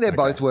I think they're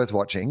both worth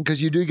watching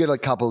because you do get a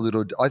couple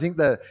little. I think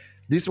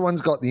this one's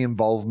got the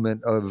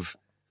involvement of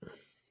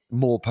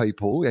more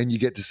people, and you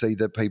get to see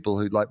the people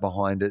who like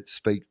behind it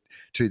speak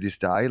to this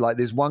day. Like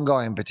there's one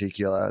guy in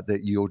particular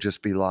that you'll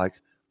just be like,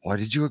 why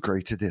did you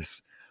agree to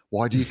this?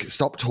 Why do you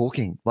stop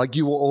talking? Like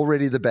you were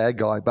already the bad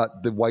guy,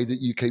 but the way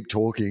that you keep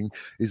talking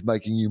is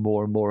making you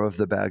more and more of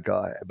the bad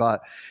guy.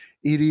 But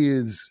it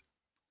is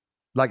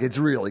like, it's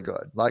really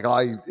good. Like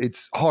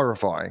it's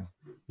horrifying,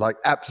 like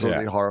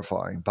absolutely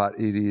horrifying, but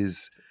it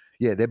is,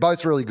 they're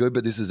both really good,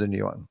 but this is a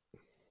new one.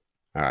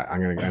 All right,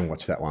 I'm going to go and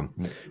watch that one.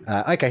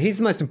 Okay, here's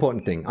the most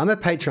important thing. I'm a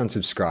Patreon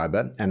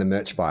subscriber and a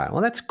merch buyer.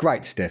 Well, that's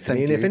great,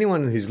 Stephanie. And if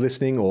anyone who's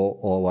listening,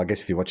 or I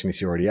guess if you're watching this,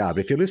 you already are,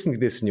 but if you're listening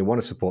to this and you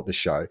want to support the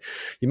show,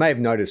 you may have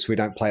noticed we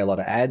don't play a lot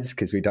of ads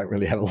because we don't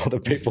really have a lot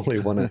of people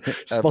who want to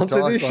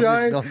sponsor this show.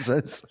 This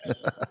nonsense.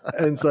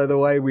 And so the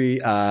way we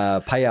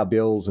pay our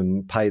bills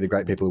and pay the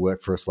great people who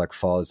work for us like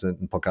Foz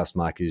and Podcast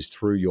Mike is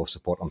through your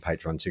support on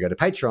Patreon. So you go to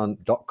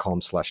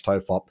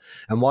patreon.com/TOFOP.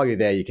 And while you're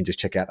there, you can just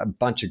check out a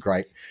bunch of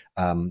great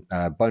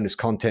bonus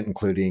content,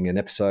 including an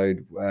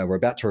episode we're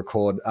about to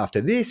record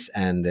after this,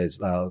 and there's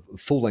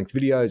full-length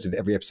videos of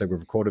every episode we've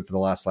recorded for the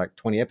last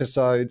 20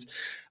 episodes,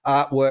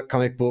 artwork,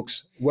 comic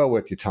books, well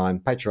worth your time.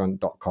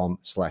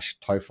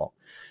 Patreon.com/TOFOP.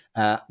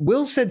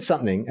 Will said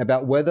something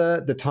about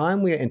whether the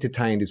time we are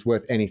entertained is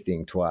worth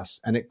anything to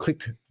us, and it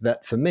clicked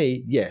that for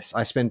me, yes.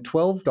 I spend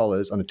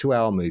 $12 on a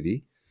 2-hour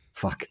movie.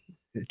 Fuck,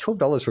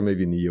 $12 for a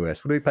movie in the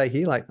US. What do we pay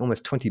here? Like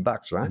almost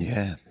 $20, right?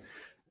 Yeah.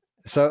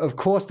 So, of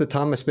course, the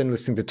time I spend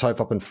listening to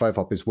TOFOP and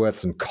FOFOP is worth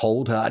some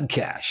cold, hard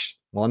cash.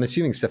 Well, I'm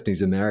assuming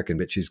Stephanie's American,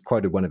 but she's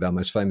quoted one of our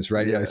most famous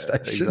radio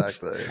stations.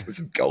 Exactly. With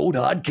some cold,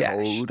 hard cash.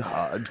 Cold,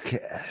 hard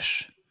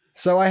cash.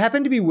 So I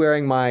happened to be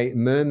wearing my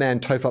Merman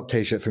TOFOP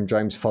t-shirt from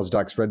James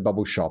Fosdyke's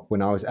Redbubble shop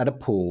when I was at a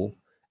pool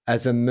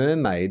as a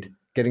mermaid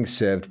getting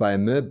served by a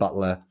mer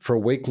butler for a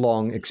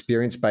week-long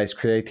experience-based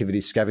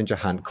creativity scavenger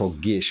hunt called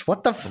Gish.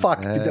 What the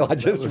fuck did I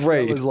just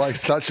read? It was like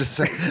so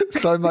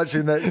much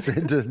in that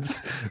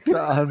sentence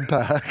to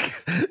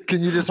unpack.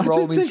 Can you just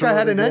roll me through? I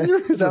had an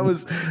aneurysm. That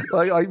was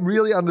like I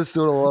really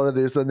understood a lot of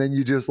this, and then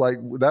you just like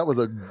that was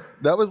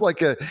like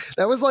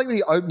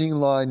the opening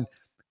line.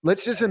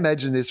 Let's just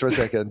imagine this for a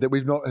second, that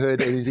we've not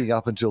heard anything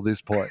up until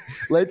this point.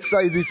 Let's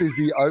say this is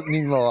the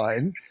opening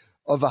line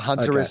of a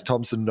Hunter S.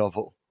 Thompson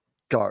novel.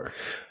 Go.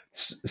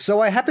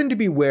 So I happened to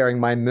be wearing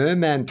my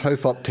Merman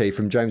Tofop tee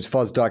from James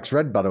Fosdyke's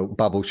Red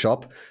Bubble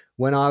shop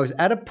when I was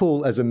at a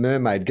pool as a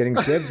mermaid getting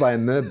served by a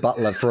mer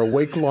butler for a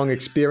week-long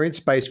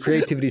experience-based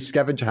creativity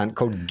scavenger hunt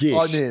called Gish.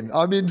 I'm in.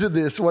 I'm into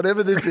this.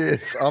 Whatever this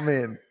is, I'm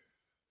in.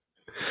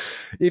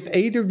 If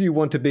either of you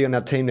want to be on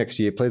our team next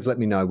year, please let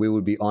me know. We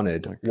would be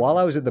honoured. Okay. While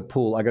I was at the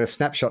pool, I got a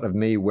snapshot of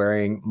me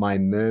wearing my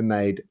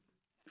mermaid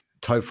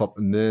Tofop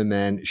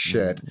Merman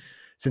shirt.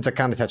 Since I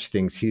can't attach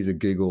things, here's a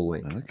Google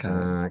link.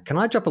 Okay. Can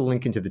I drop a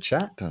link into the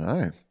chat? Don't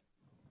know.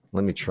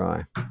 Let me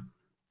try.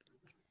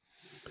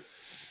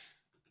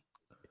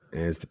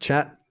 There's the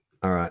chat.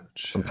 All right.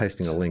 I'm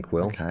pasting a link,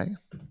 Will. Okay.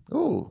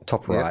 Oh,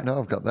 top right. Yeah, no,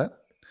 I've got that.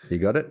 You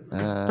got it?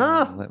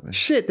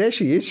 Shit, there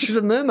she is. She's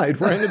a mermaid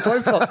wearing a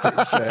Tofop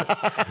t-shirt.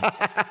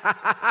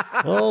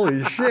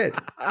 Holy shit.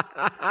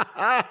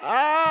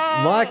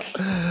 Mike,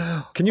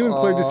 can you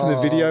include this in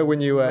the video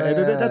when you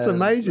edit it? That's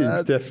amazing,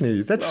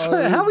 Stephanie. That's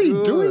so how are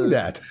you doing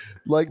that?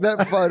 Like,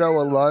 that photo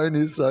alone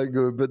is so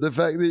good, but the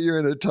fact that you're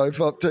in a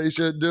Tofop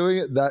t-shirt doing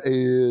it, that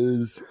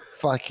is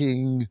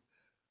fucking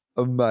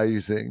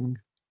amazing.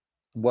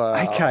 Wow.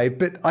 Okay,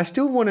 but I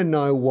still want to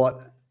know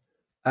what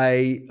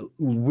a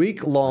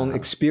week-long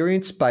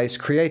experience-based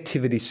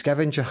creativity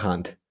scavenger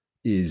hunt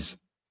is.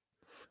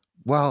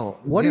 Well,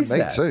 what is me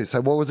that? Too.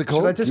 So what was it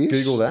called? Should I just Gish?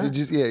 Google that?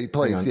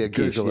 Please. Yeah,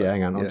 Google it. Yeah,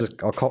 hang on.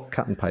 I'll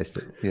cut and paste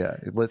it. Yeah,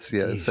 let's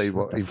see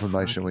what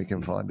information we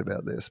can find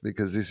about this,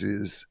 because this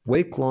is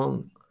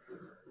week-long.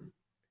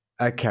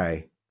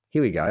 Okay,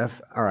 here we go.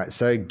 All right,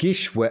 so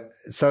Gish.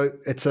 So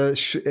it's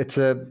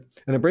an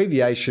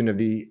abbreviation of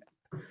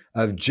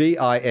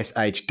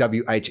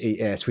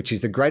GISHWHES, which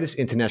is the greatest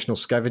international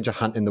scavenger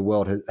hunt in the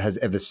world has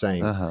ever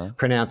seen.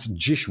 Pronounced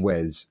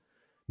Gishwez,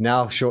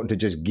 now shortened to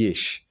just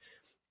Gish,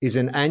 is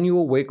an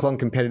annual week-long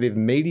competitive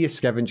media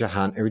scavenger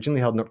hunt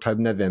originally held in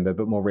October, November,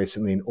 but more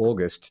recently in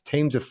August.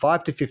 Teams of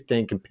 5 to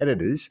 15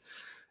 competitors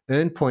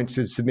earn points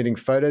for submitting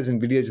photos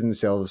and videos of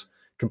themselves,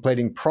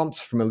 completing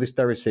prompts from a list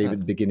they receive at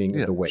the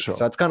beginning of the week. Sure.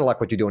 So it's kind of like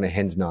what you do on a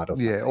hen's night or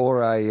something. Yeah,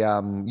 or a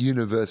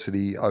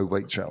university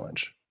O-Week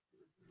challenge.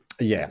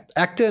 Yeah.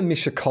 Actor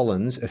Misha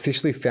Collins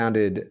officially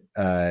founded,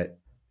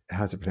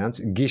 how's it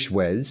pronounced?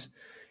 Gishwez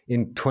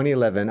in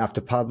 2011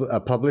 after a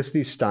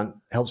publicity stunt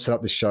helped set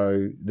up the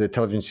show, the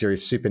television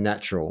series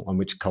Supernatural, on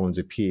which Collins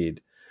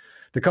appeared.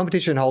 The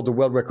competition holds a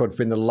world record for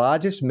being the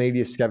largest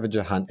media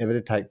scavenger hunt ever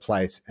to take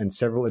place and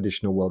several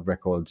additional world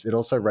records. It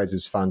also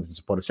raises funds in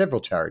support of several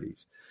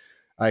charities.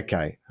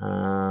 Okay. So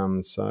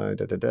on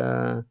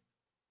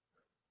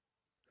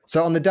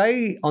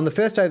the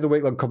first day of the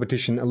week-long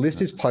competition, a list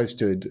is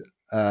posted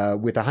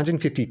with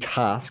 150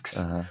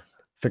 tasks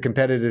for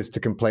competitors to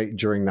complete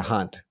during the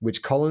hunt,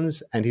 which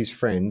Collins and his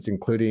friends,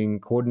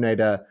 including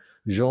coordinator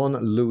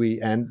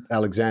Jean-Louis and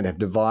Alexander, have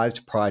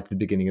devised prior to the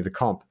beginning of the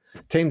comp.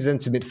 Teams then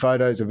submit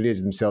photos or videos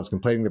of themselves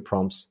completing the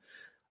prompts.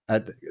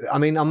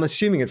 I'm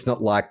assuming it's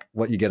not like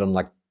what you get on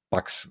like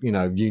Bucks,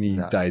 uni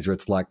days where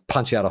it's like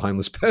punch out a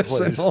homeless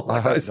person. Please, I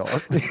hope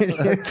not.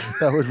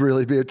 That would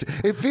really be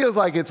it feels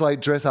like it's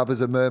like dress up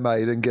as a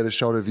mermaid and get a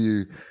shot of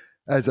you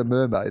as a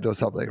mermaid or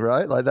something,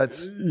 right? Like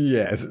that's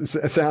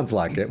it sounds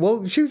like it.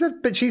 Well, she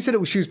said she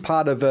was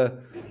part of maybe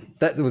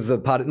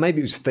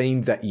it was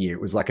themed that year.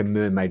 It was like a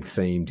mermaid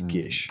themed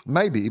Gish.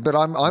 Maybe, but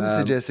I'm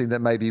suggesting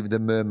that maybe the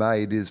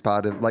mermaid is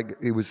part of, like,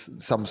 it was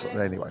some sort.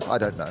 Anyway, I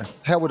don't know.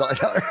 How would I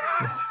know?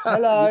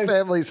 Hello. Your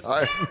family's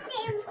home.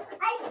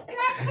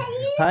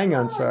 Hang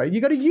on, sorry. You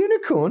got a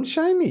unicorn?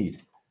 Show me.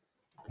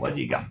 What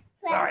do you got?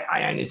 Sorry,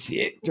 I only see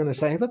it. Do you want to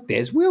say, look,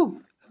 there's Will.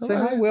 Say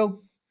hi,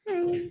 Will.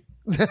 Hi.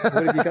 What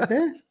have you got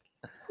there?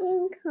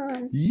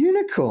 Unicorns.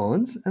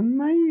 Unicorns?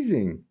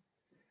 Amazing.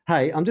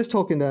 Hey, I'm just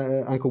talking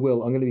to Uncle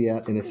Will. I'm going to be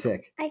out in a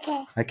sec.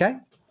 Okay. Okay?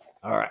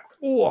 All right.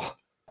 Oh.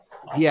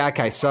 Yeah,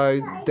 okay.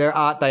 So they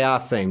are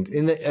themed.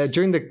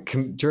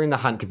 During the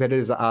hunt,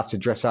 competitors are asked to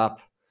dress up.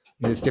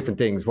 There's different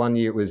things. One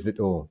year it was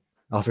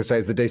I was going to say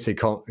it's the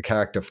DC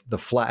character, The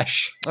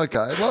Flash.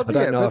 Okay. Well,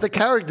 but the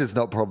character's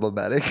not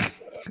problematic.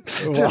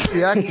 Just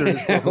the actor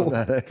is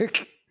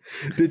problematic.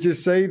 Did you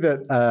see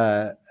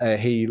that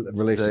he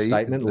released a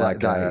statement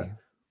proper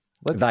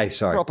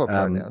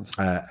pronouns.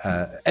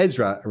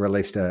 Ezra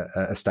released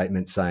a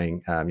statement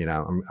saying,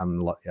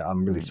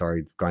 I'm really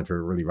sorry, going through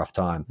a really rough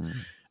time.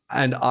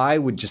 And I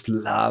would just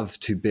love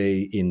to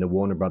be in the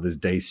Warner Brothers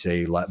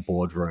DC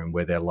boardroom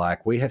where they're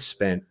like, we have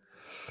spent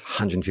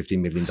 $150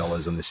 million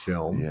on this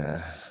film.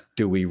 Yeah.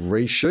 Do we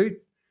reshoot?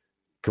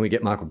 Can we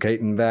get Michael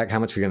Keaton back? How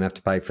much are we going to have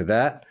to pay for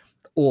that?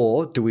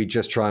 Or do we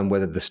just try and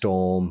weather the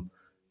storm?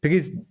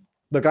 Because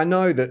Look, I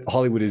know that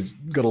Hollywood has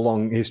got a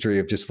long history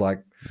of just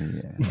like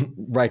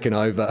raking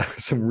over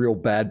some real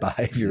bad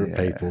behavior of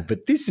people,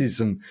 but this is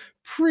some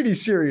pretty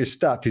serious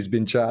stuff he's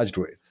been charged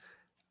with.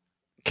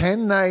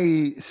 Can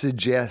they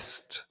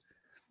suggest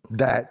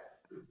that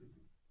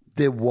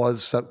there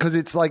was some, because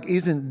it's like,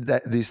 isn't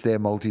this their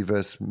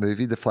multiverse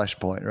movie, the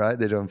Flashpoint, right?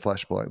 They're doing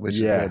Flashpoint, which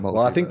is their multiverse.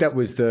 Well, I think that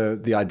was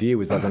the idea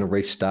was they're going to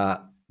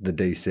restart the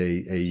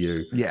DC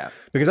EU. Yeah.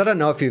 Because I don't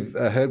know if you've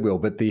heard, Will,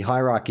 but the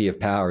hierarchy of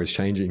power is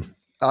changing.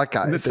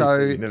 Okay,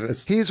 so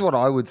here's what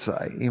I would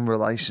say in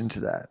relation to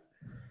that.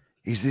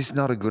 Is this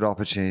not a good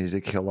opportunity to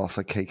kill off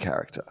a key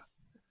character?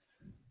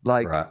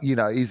 Like, you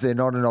know, is there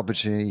not an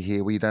opportunity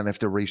here where you don't have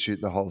to reshoot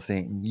the whole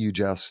thing? You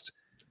just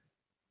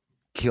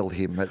kill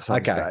him at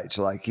some stage.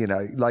 Like, you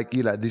know,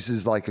 this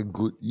is like a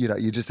good, you know,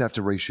 you just have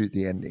to reshoot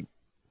the ending.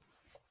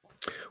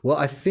 Well,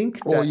 I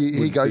think or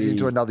he goes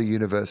into another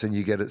universe and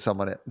you get it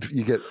someone else.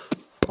 You get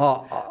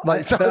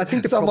I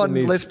think someone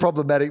less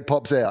problematic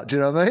pops out. Do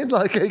you know what I mean?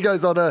 Like he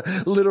goes on a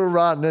little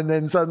run and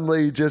then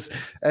suddenly just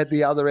at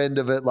the other end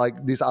of it,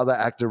 like this other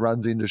actor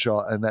runs into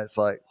shot and that's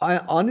like... I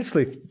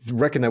honestly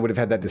reckon they would have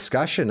had that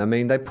discussion. I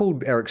mean, they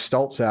pulled Eric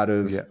Stoltz out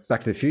of Back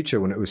to the Future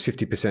when it was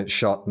 50%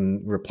 shot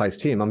and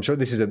replaced him. I'm sure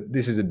this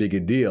is a bigger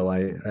deal.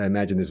 I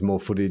imagine there's more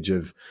footage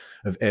of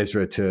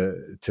Ezra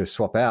to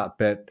swap out,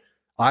 but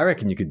I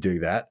reckon you could do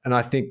that. And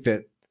I think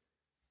that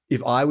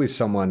if I was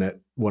someone at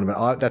one of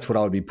my, that's what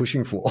I would be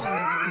pushing for.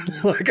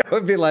 Like I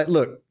would be like,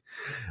 look,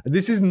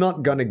 this is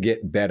not going to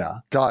get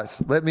better,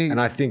 guys. Let me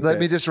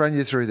just run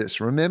you through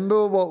this.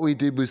 Remember what we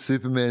did with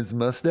Superman's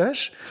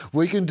mustache?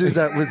 We can do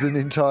that with an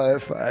entire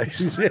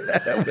face.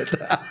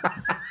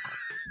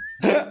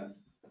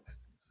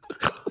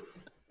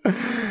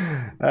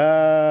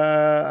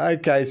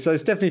 Okay, so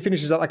Stephanie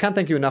finishes up. I can't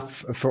thank you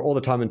enough for all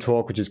the time and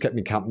talk, which has kept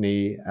me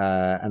company,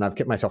 and I've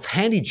kept myself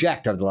handy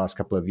jacked over the last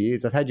couple of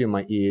years. I've had you in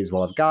my ears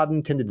while I've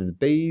gardened, tended to the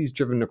bees,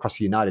 driven across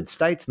the United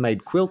States,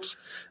 made quilts,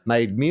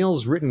 made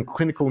meals, written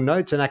clinical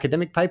notes and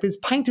academic papers,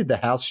 painted the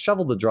house,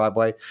 shoveled the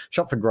driveway,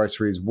 shopped for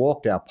groceries,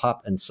 walked our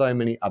pup, and so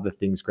many other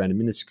things grand and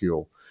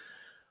minuscule.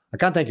 I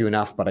can't thank you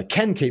enough, but I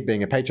can keep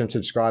being a Patreon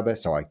subscriber,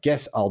 so I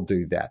guess I'll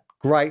do that.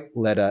 Great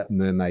letter,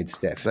 Mermaid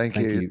Steph. Thank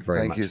you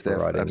very much. Thank you, Steph.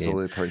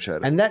 Absolutely appreciate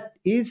it. And that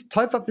is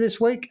Tofop for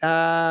this week.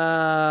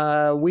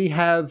 We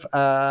have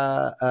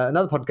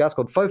another podcast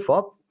called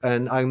Fofop,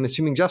 and I'm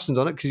assuming Justin's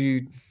on it because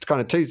you kind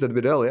of teased it a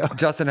bit earlier.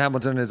 Justin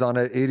Hamilton is on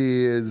it. It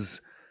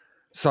is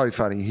so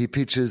funny. He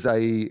pitches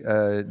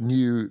a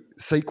new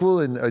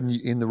sequel in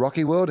the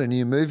Rocky world, a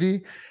new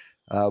movie.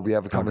 We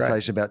have a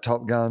conversation about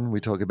Top Gun. We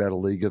talk about A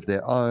League of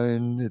Their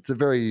Own. It's a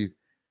very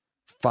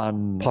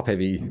fun, pop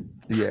heavy.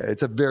 Yeah,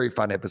 it's a very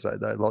fun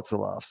episode though. Lots of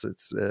laughs.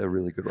 It's a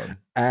really good one.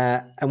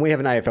 And we have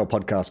an AFL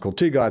podcast called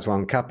Two Guys,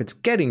 One Cup. It's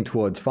getting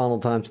towards final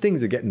times.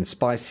 Things are getting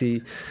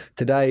spicy.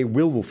 Today,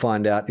 will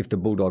find out if the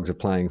Bulldogs are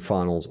playing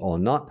finals or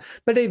not.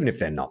 But even if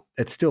they're not,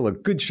 it's still a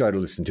good show to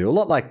listen to. A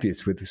lot like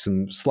this with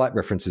some slight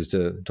references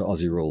to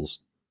Aussie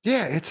rules.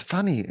 Yeah, it's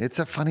funny. It's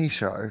a funny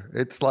show.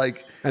 It's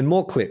like... And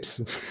more clips.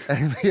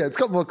 Yeah, it's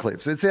got more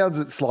clips. It sounds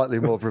slightly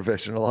more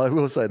professional. I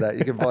will say that.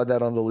 You can find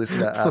that on the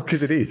Listener app.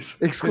 Because it is.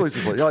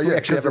 Exclusively. Oh, yeah. We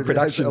actually have a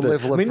production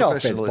team. I mean, no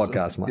offense,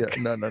 podcast, Mike.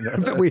 Yeah, no.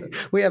 But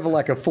we have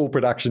like a full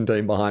production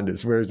team behind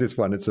us, whereas this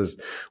one, it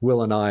says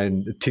Will and I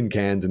and tin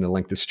cans and a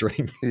length of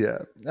string. Yeah.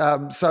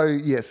 So,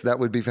 yes, that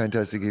would be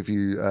fantastic if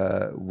you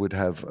would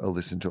have a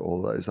listen to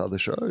all those other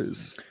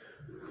shows.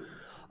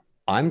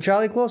 I'm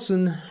Charlie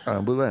Clausen.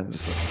 I'm Will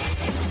Anderson.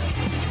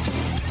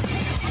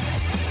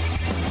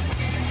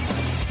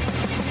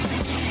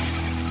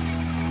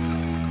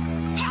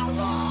 How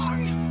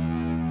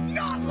long?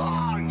 Not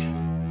long.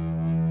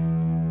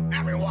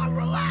 Everyone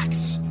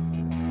relax.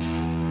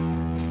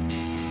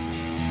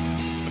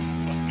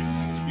 Fucking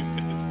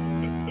stupid.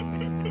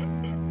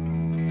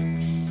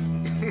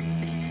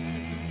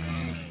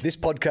 This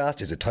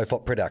podcast is a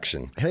Tofop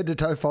production. Head to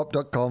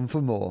tofop.com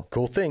for more.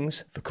 Cool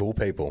things for cool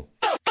people.